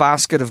standard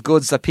basket of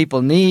goods that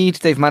people need,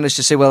 they've managed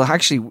to say, well,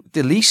 actually,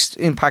 the least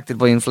impacted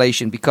by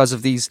inflation because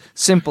of these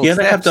simple steps.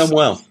 They have done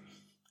well.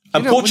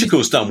 And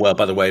Portugal's done well,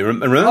 by the way.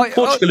 Remember,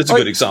 Portugal is a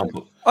good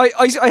example. I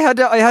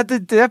had the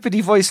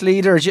deputy vice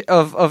leader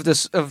of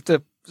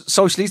the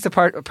Socialista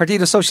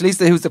Partido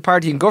Socialista, who's the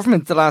party in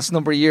government the last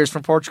number of years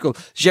from Portugal.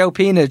 João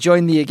Pina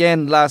joined me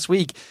again last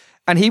week,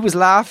 and he was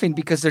laughing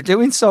because they're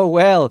doing so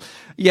well,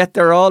 yet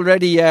they're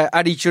already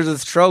at each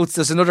other's throats.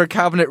 There's another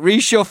cabinet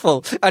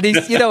reshuffle, and he's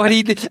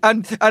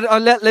and I'll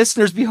let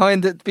listeners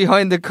behind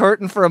the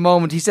curtain for a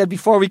moment. He said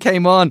before we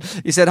came on,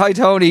 he said, "Hi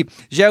Tony,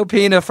 João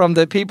Pina from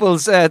the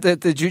People's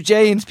the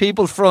Judean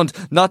People's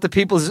Front, not the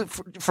People's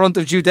Front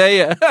of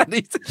Judea."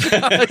 And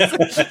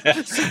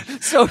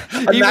so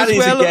and that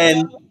is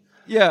again,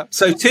 yeah,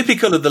 so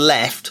typical of the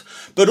left,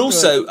 but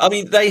also, I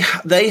mean,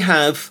 they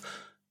have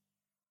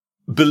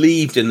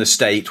believed in the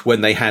state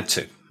when they had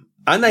to.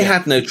 And they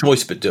had no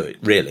choice but do it,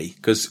 really,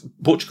 because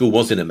Portugal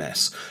was in a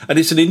mess. And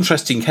it's an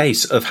interesting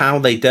case of how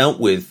they dealt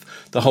with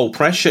the whole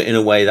pressure in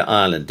a way that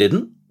Ireland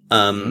didn't,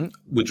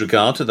 with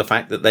regard to the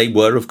fact that they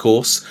were, of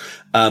course,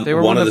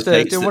 one of the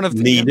states that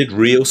needed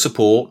real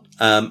support.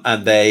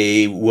 And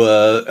they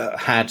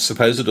had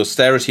supposed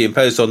austerity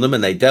imposed on them,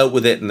 and they dealt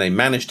with it and they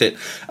managed it.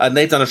 And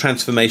they've done a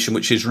transformation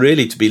which is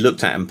really to be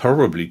looked at and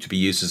probably to be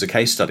used as a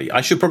case study.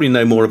 I should probably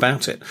know more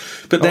about it.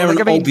 But they're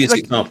an obvious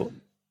example.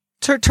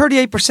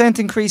 38%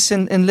 increase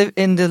in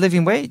the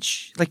living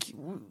wage, like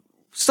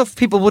stuff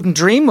people wouldn't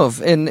dream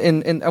of. And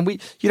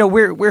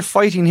we're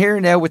fighting here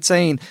now with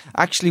saying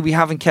actually we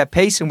haven't kept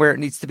pace and where it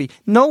needs to be.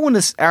 No one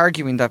is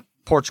arguing that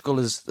Portugal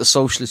is a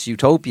socialist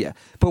utopia,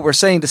 but we're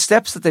saying the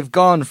steps that they've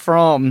gone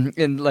from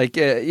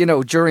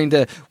during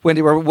when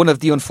they were one of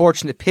the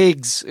unfortunate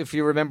pigs, if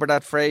you remember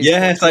that phrase.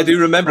 Yes, I do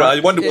remember. I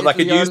wonder whether I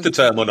could use the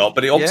term or not,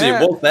 but obviously it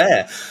was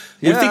there.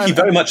 We're thinking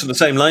very much on the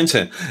same lines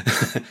here.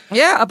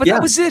 That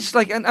was it.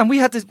 Like, and we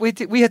had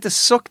to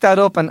suck that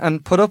up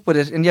and put up with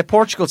it. And yet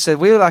Portugal said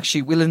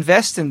we'll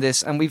invest in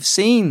this, and we've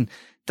seen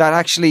that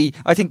actually.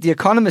 I think The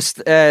Economist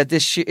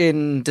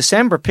in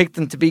December picked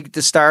them to be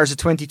the stars of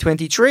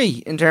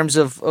 2023 in terms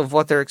of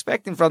what they're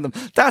expecting from them.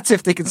 That's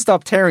if they can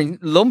stop tearing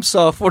lumps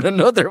off one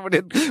another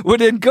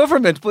within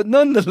government. But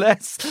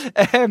nonetheless,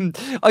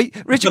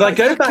 Richard. But I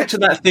go back to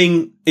that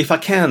thing, if I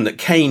can, that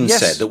Keynes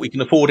said, that we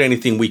can afford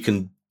anything we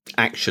can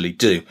actually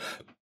do.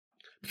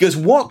 Because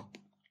what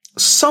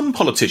some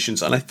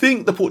politicians, and I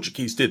think the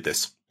Portuguese did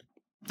this,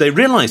 they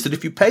realised that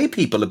if you pay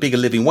people a bigger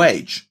living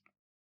wage,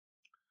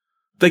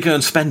 they go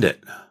and spend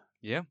it.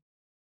 Yeah.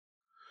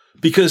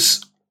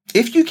 Because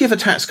if you give a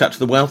tax cut to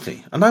the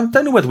wealthy, and I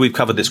don't know whether we've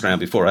covered this ground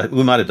before,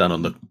 we might have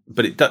done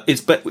but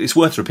it's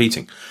worth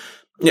repeating.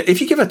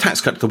 If you give a tax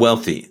cut to the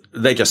wealthy,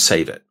 they just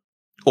save it,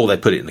 or they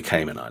put it in the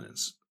Cayman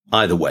Islands.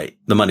 Either way,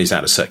 the money's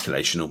out of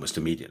circulation almost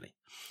immediately.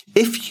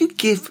 If you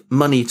give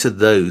money to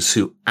those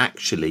who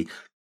actually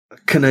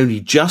can only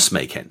just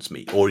make ends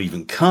meet, or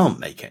even can't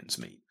make ends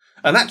meet,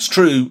 and that's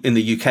true in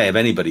the UK of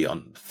anybody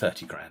on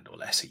 30 grand or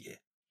less a year,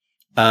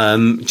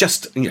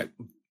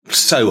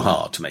 so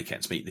hard to make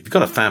ends meet. If you've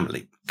got a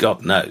family,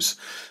 God knows.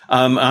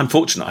 I'm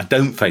fortunate. I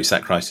don't face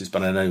that crisis,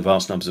 but I know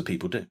vast numbers of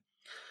people do.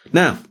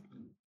 Now,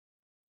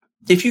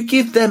 if you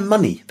give them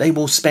money, they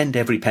will spend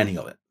every penny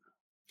of it.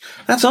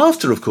 That's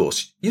after, of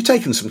course, you've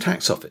taken some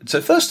tax off it.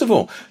 So first of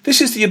all, this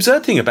is the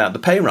absurd thing about the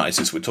pay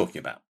rises we're talking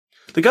about.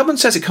 The government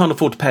says it can't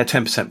afford to pay a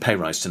 10% pay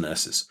rise to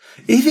nurses.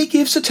 If it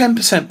gives a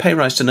 10% pay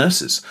rise to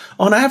nurses,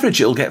 on average,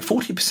 it'll get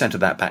 40% of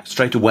that back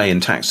straight away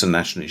in tax and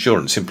national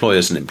insurance,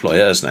 employers and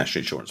employers'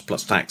 national insurance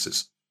plus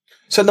taxes.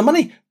 So the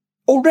money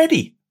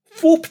already,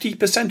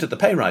 40% of the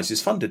pay rise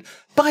is funded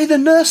by the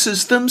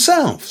nurses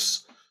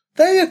themselves.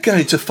 They are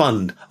going to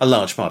fund a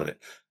large part of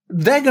it.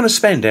 They're going to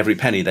spend every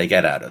penny they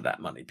get out of that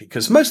money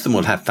because most of them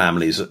will have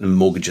families and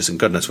mortgages and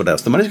goodness what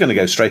else. The money's going to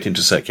go straight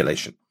into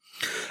circulation.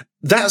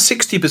 That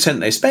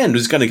 60% they spend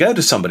is going to go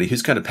to somebody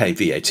who's going to pay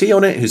VAT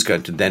on it, who's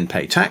going to then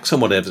pay tax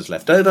on whatever's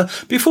left over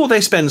before they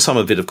spend some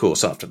of it, of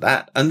course, after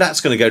that. And that's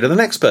going to go to the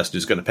next person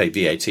who's going to pay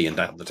VAT and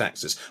double the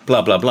taxes,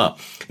 blah, blah, blah.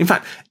 In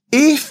fact,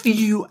 if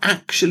you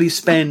actually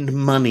spend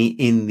money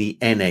in the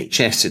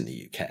NHS in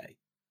the UK,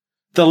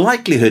 the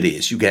likelihood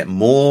is you get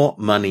more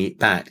money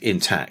back in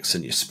tax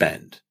than you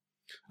spend.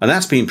 And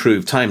that's been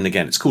proved time and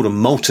again. It's called a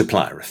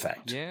multiplier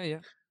effect. Yeah.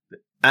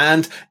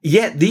 And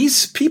yet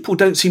these people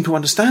don't seem to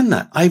understand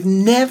that. I've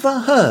never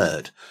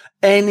heard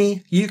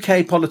any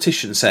UK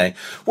politician say,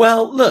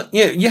 well, look,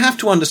 you have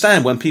to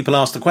understand when people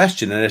ask the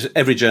question, and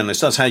every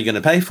journalist does, how are you going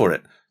to pay for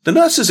it? The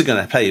nurses are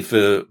going to pay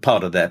for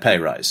part of their pay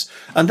rise.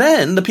 And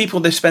then the people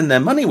they spend their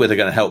money with are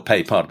going to help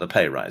pay part of the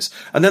pay rise.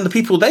 And then the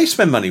people they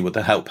spend money with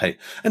will help pay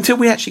until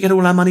we actually get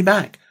all our money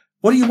back.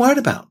 What are you worried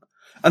about?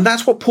 And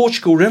that's what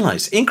Portugal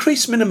realized.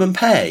 Increase minimum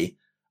pay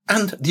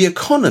and the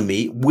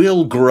economy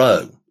will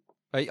grow.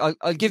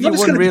 I'll give you one real...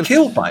 It's going to be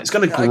killed by it. It's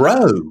going to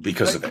grow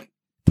because of it.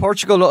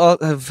 Portugal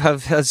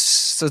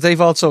so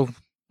they've also,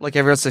 like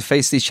everyone else, they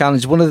face these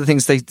challenges. One of the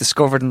things they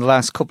discovered in the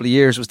last couple of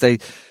years was they,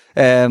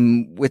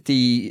 with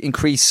the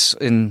increase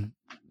in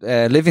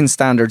living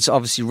standards,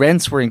 obviously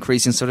rents were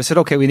increasing. So they said,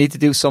 okay, we need to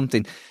do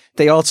something.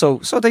 They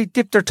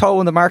dipped their toe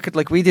in the market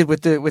like we did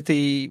with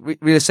the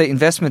real estate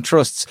investment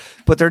trusts.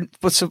 But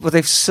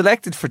they've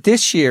selected for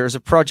this year as a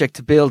project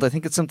to build, I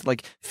think it's something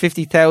like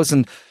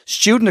 50,000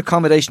 student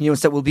accommodation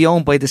units that will be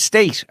owned by the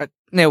state.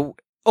 Now,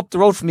 up the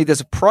road from me,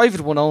 there's a private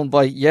one owned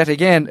by, yet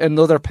again,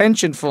 another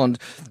pension fund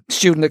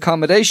student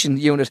accommodation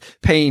unit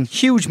paying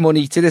huge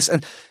money to this.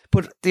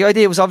 But the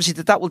idea was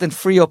obviously that will then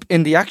free up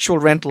in the actual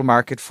rental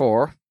market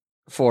for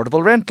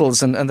affordable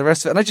rentals and the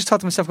rest of it. And I just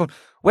thought to myself, going,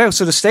 wow,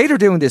 so the state are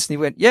doing this. And he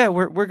went, yeah,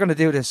 we're going to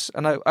do this.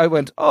 And I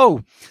went,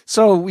 oh,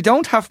 so we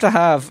don't have to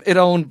have it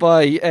owned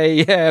by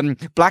a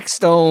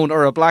Blackstone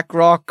or a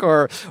BlackRock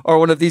or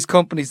one of these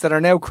companies that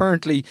are now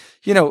currently,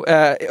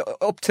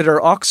 up to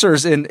their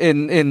oxers in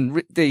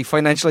the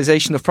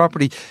financialization of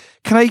property.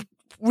 Can I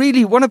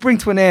really want to bring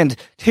to an end?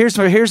 Here's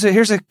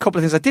a couple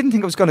of things. I didn't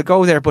think I was going to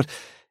go there, but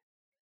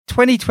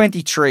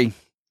 2023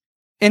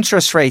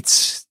 interest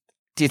rates.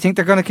 Do you think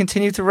they're going to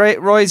continue to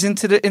rise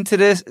into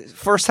the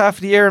first half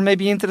of the year and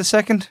maybe into the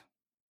second?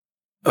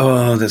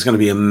 Oh, there's going to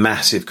be a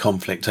massive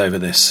conflict over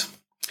this.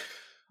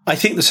 I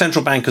think the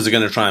central bankers are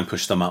going to try and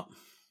push them up.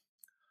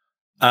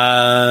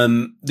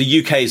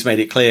 The UK has made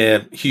it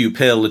clear. Hugh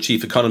Pill, the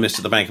chief economist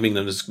of the Bank of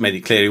England, has made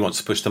it clear he wants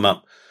to push them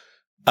up.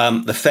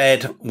 The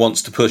Fed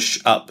wants to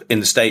push up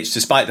in the States,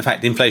 despite the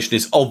fact inflation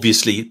is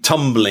obviously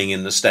tumbling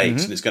in the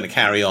States and it's going to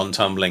carry on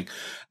tumbling.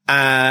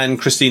 And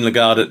Christine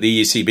Lagarde at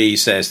the ECB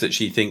says that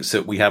she thinks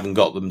that we haven't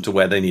got them to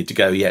where they need to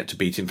go yet to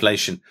beat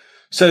inflation.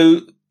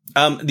 So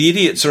the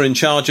idiots are in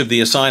charge of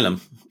the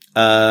asylum.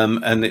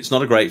 And it's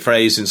not a great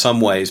phrase in some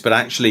ways, but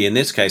actually in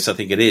this case, I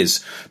think it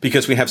is,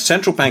 because we have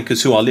central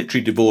bankers who are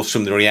literally divorced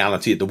from the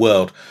reality of the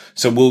world.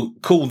 So we'll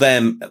call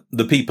them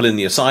the people in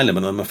the asylum,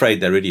 and I'm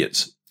afraid they're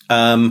idiots.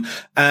 And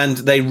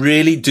they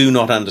really do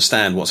not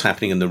understand what's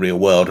happening in the real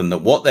world, and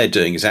that what they're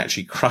doing is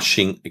actually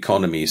crushing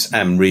economies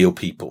and real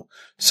people.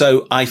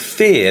 So I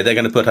fear they're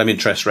going to put up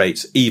interest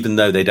rates even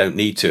though they don't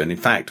need to. And in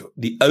fact,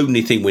 the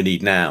only thing we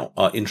need now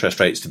are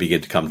interest rates to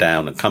begin to come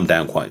down and come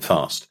down quite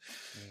fast.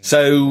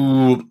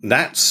 So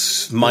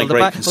that's my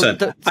great concern.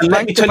 And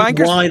let me tell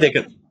you why they're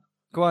going to.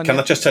 Go on, Can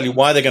I just tell you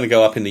why they're going to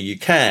go up in the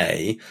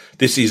UK?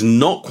 This is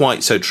not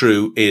quite so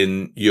true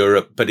in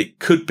Europe, but it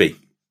could be.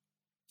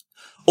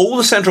 All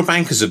the central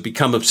bankers have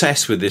become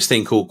obsessed with this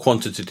thing called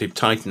quantitative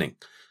tightening.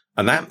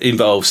 And that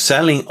involves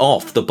selling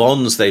off the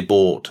bonds they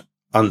bought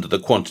under the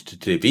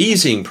quantitative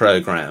easing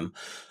program,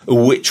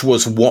 which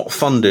was what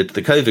funded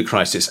the COVID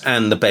crisis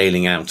and the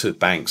bailing out of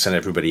banks and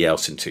everybody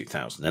else in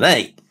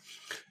 2008.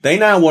 They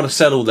now want to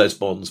sell all those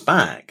bonds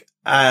back.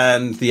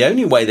 And the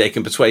only way they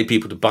can persuade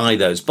people to buy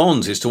those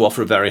bonds is to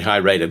offer a very high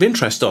rate of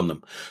interest on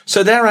them.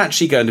 So they're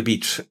actually going to be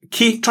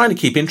trying to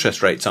keep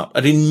interest rates up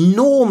at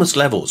enormous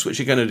levels, which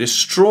are going to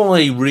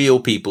destroy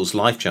real people's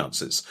life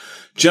chances,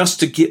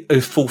 just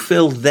to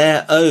fulfill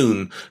their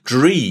own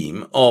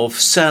dream of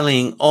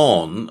selling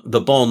on the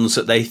bonds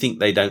that they think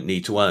they don't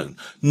need to own,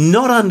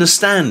 not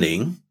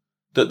understanding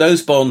that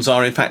those bonds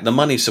are, in fact, the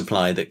money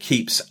supply that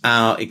keeps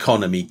our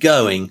economy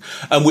going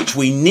and which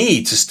we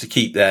need just to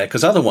keep there,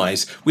 because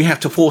otherwise we have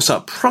to force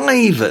up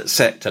private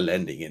sector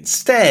lending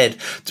instead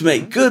to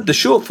make good the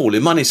shortfall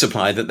in money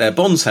supply that their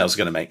bond sales are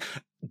going to make.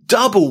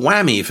 Double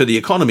whammy for the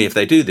economy if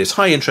they do this.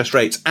 High interest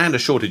rates and a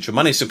shortage of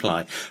money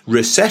supply.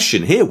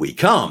 Recession, here we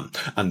come.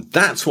 And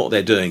that's what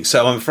they're doing.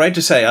 So I'm afraid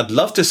to say, I'd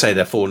love to say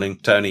they're falling,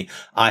 Tony.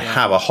 I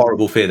have a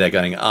horrible fear they're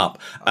going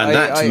up. And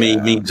that to me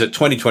means that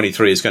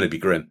 2023 is going to be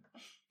grim.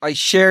 I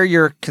share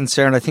your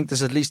concern. I think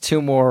there's at least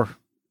two more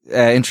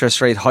interest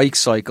rate hike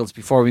cycles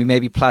before we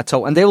maybe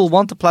plateau. And they will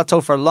want to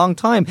plateau for a long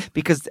time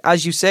because,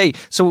 as you say,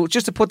 so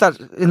just to put that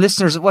in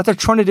listeners, what they're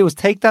trying to do is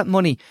take that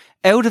money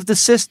out of the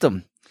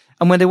system.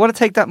 And when they want to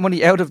take that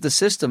money out of the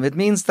system, it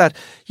means that,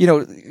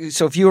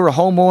 so if you're a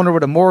homeowner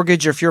with a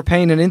mortgage or if you're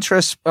paying an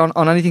interest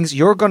on anything,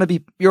 you're going to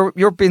be,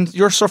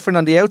 you're suffering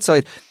on the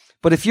outside.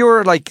 But if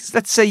you're like,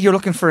 let's say you're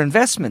looking for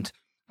investment,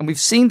 and we've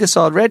seen this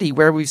already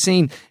where we've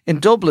seen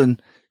in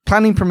Dublin,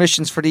 planning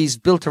permissions for these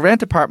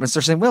built-to-rent apartments,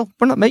 they're saying, well,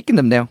 we're not making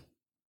them now.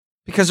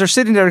 Because they're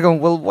sitting there going,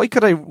 well,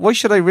 why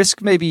should I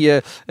risk maybe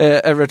a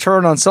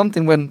return on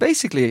something when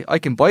basically I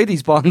can buy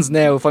these bonds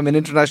now if I'm an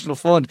international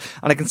fund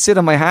and I can sit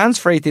on my hands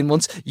for 18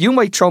 months. You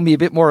might throw me a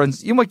bit more and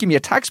you might give me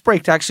a tax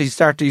break to actually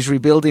start these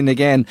rebuilding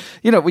again.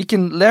 We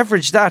can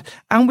leverage that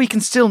and we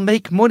can still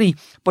make money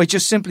by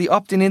just simply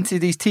opting into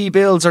these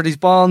T-bills or these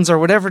bonds or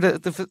whatever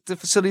the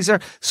facilities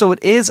are. So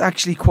it is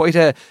actually quite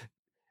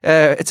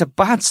it's a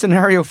bad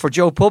scenario for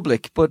Joe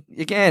Public. But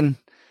again,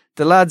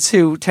 the lads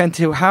who tend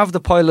to have the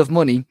pile of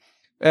money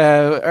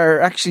are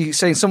actually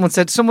saying, someone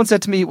said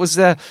to me it was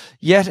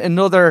yet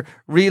another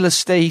real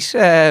estate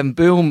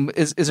boom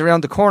is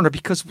around the corner,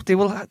 because there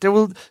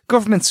will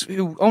governments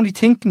who only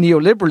think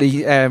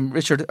neoliberally,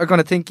 Richard, are going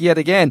to think yet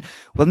again,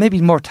 well, maybe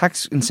more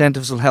tax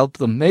incentives will help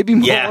them, maybe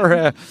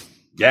more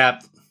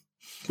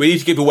we need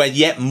to give away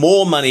yet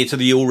more money to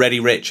the already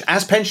rich,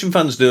 as pension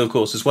funds do, of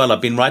course, as well.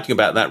 I've been writing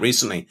about that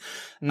recently.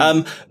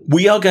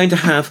 We are going to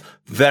have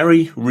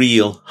very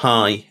real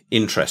high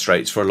interest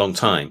rates for a long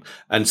time.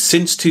 And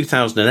since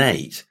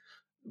 2008,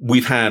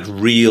 we've had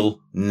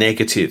real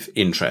negative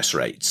interest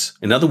rates.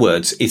 In other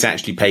words, it's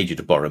actually paid you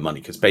to borrow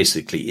money, because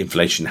basically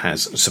inflation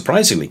has,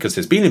 surprisingly, because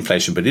there's been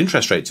inflation, but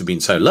interest rates have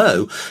been so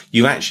low,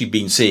 you've actually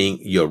been seeing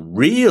your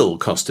real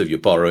cost of your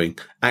borrowing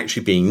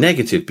actually being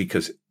negative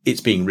because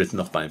it's being written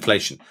off by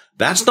inflation.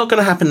 That's not going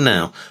to happen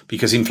now,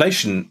 because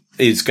inflation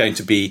is going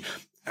to be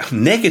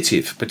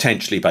negative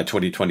potentially by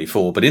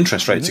 2024, but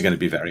interest rates are going to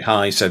be very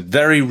high. So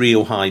very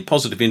real high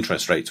positive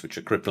interest rates, which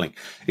are crippling.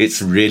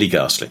 It's really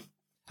ghastly.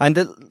 And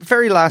the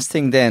very last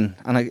thing then,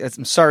 and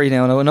I'm sorry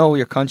now, and I know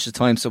you're conscious of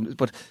time,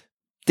 but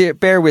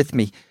bear with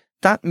me.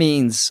 That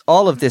means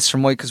all of this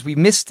from because we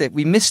missed it.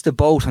 We missed the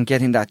boat on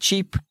getting that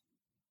cheap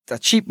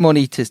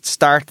money to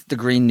start the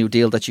Green New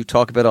Deal that you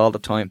talk about all the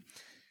time.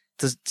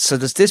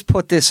 Does this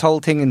put this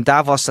whole thing in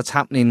Davos that's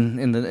happening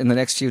in the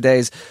next few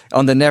days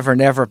on the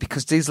never,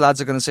 because these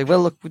lads are going to say, well,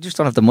 look, we just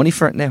don't have the money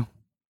for it now.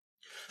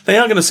 They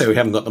are going to say we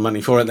haven't got the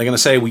money for it. They're going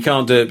to say we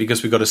can't do it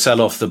because we've got to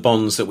sell off the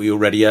bonds that we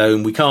already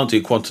own. We can't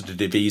do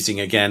quantitative easing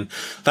again.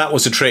 That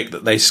was a trick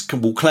that they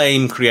will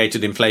claim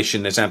created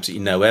inflation. There's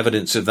absolutely no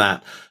evidence of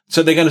that.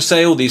 So they're going to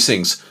say all these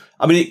things.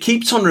 I mean, it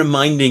keeps on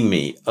reminding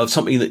me of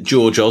something that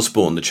George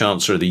Osborne, the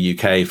Chancellor of the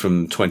UK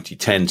from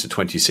 2010 to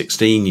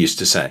 2016, used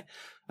to say.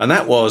 And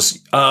that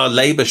was,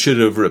 Labour should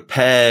have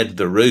repaired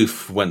the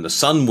roof when the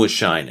sun was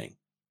shining.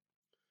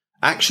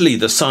 Actually,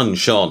 the sun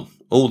shone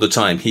all the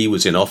time he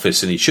was in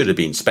office, and he should have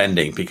been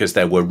spending, because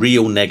there were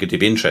real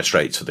negative interest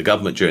rates for the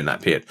government during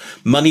that period.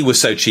 Money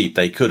was so cheap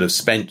they could have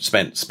spent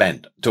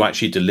to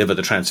actually deliver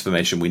the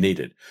transformation we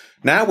needed.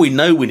 Now we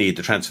know we need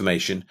the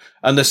transformation,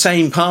 and the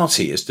same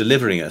party is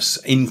delivering us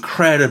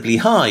incredibly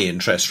high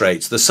interest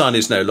rates. The sun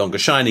is no longer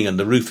shining and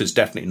the roof has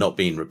definitely not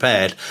been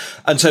repaired.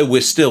 And so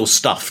we're still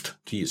stuffed,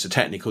 to use a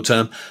technical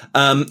term.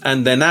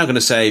 And they're now going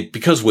to say,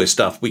 because we're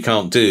stuffed, we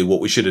can't do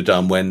what we should have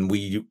done when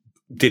we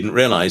didn't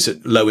realize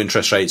that low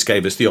interest rates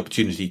gave us the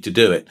opportunity to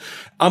do it.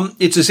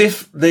 It's as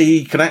if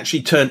they can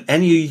actually turn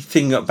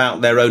anything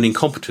about their own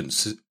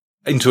incompetence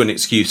into an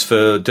excuse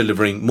for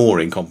delivering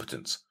more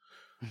incompetence.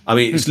 I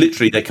mean, it's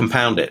literally, they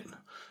compound it.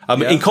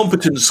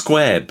 Incompetence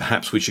squared,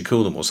 perhaps we should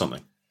call them, or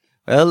something.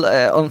 Well,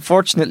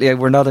 unfortunately,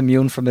 we're not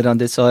immune from it on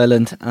this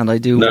island, and I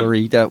do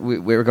worry that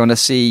we're going to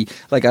see,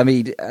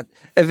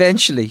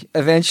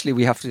 eventually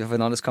we have to have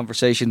an honest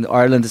conversation.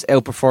 Ireland is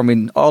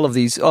outperforming all of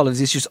these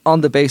issues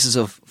on the basis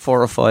of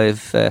 4 or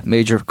 5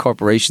 major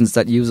corporations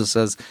that use us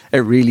as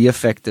a really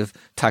effective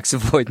tax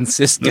avoidance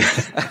system,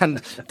 and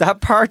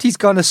that party's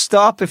going to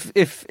stop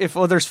if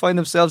others find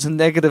themselves in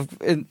negative.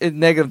 They're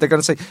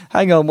going to say,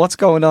 "Hang on, what's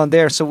going on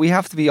there?" So we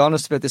have to be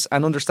honest about this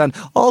and understand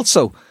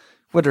also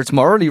whether it's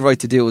morally right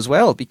to do as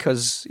well,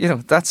 because,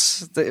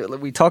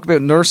 we talk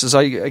about nurses.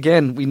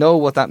 We know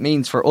what that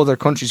means for other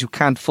countries who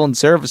can't fund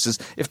services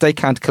if they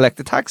can't collect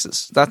the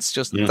taxes.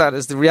 That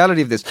is the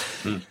reality of this.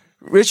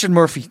 Richard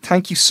Murphy,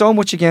 thank you so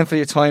much again for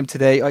your time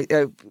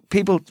today.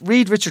 People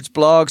read Richard's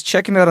blogs,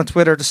 check him out on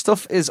Twitter. The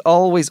stuff is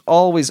always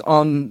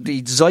on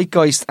the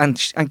zeitgeist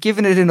and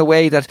giving it in a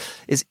way that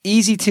is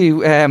easy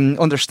to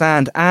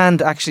understand,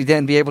 and actually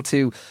then be able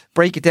to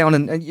break it down,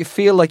 and you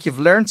feel like you've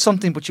learned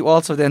something, but you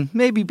also then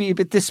maybe be a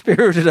bit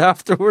dispirited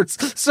afterwards.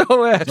 So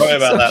sorry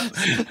about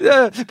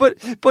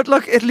that. But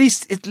look, at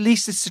least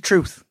it's the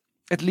truth.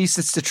 At least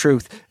it's the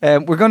truth.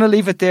 We're going to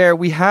leave it there.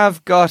 We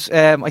have got,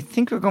 I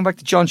think we're going back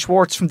to John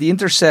Schwartz from The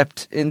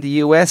Intercept in the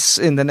US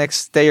in the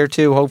next day or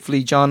two.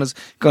 Hopefully John is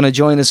going to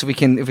join us if we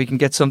can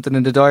get something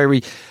in the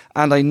diary.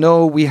 And I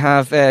know we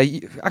have,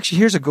 actually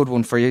here's a good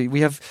one for you. We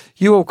have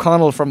Hugh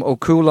O'Connell from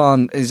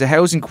O'Coulon, is a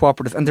housing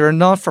cooperative, and they're a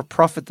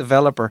not-for-profit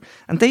developer.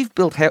 And they've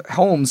built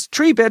homes,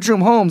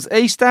 3-bedroom homes,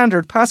 A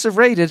standard, passive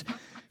rated,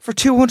 for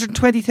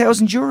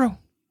 €220,000.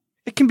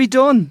 It can be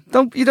done.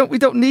 We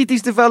don't need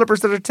these developers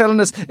that are telling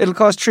us it'll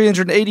cost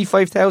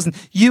 385,000.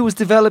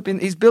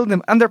 He's building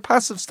them, and they're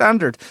passive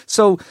standard.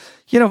 So,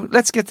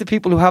 let's get to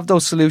people who have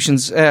those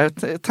solutions.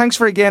 Thanks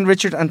for again,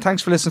 Richard, and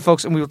thanks for listening,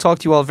 folks. And we will talk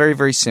to you all very,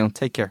 very soon.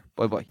 Take care.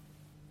 Bye-bye.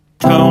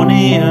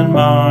 Tony and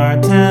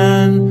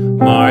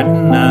Martin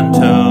and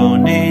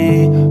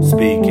Tony,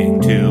 speaking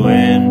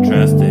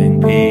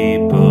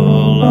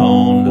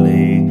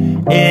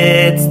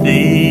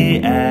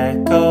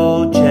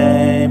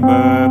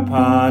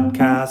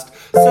podcast.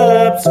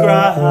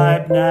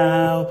 Subscribe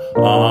now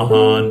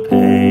on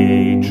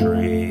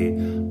Patreon.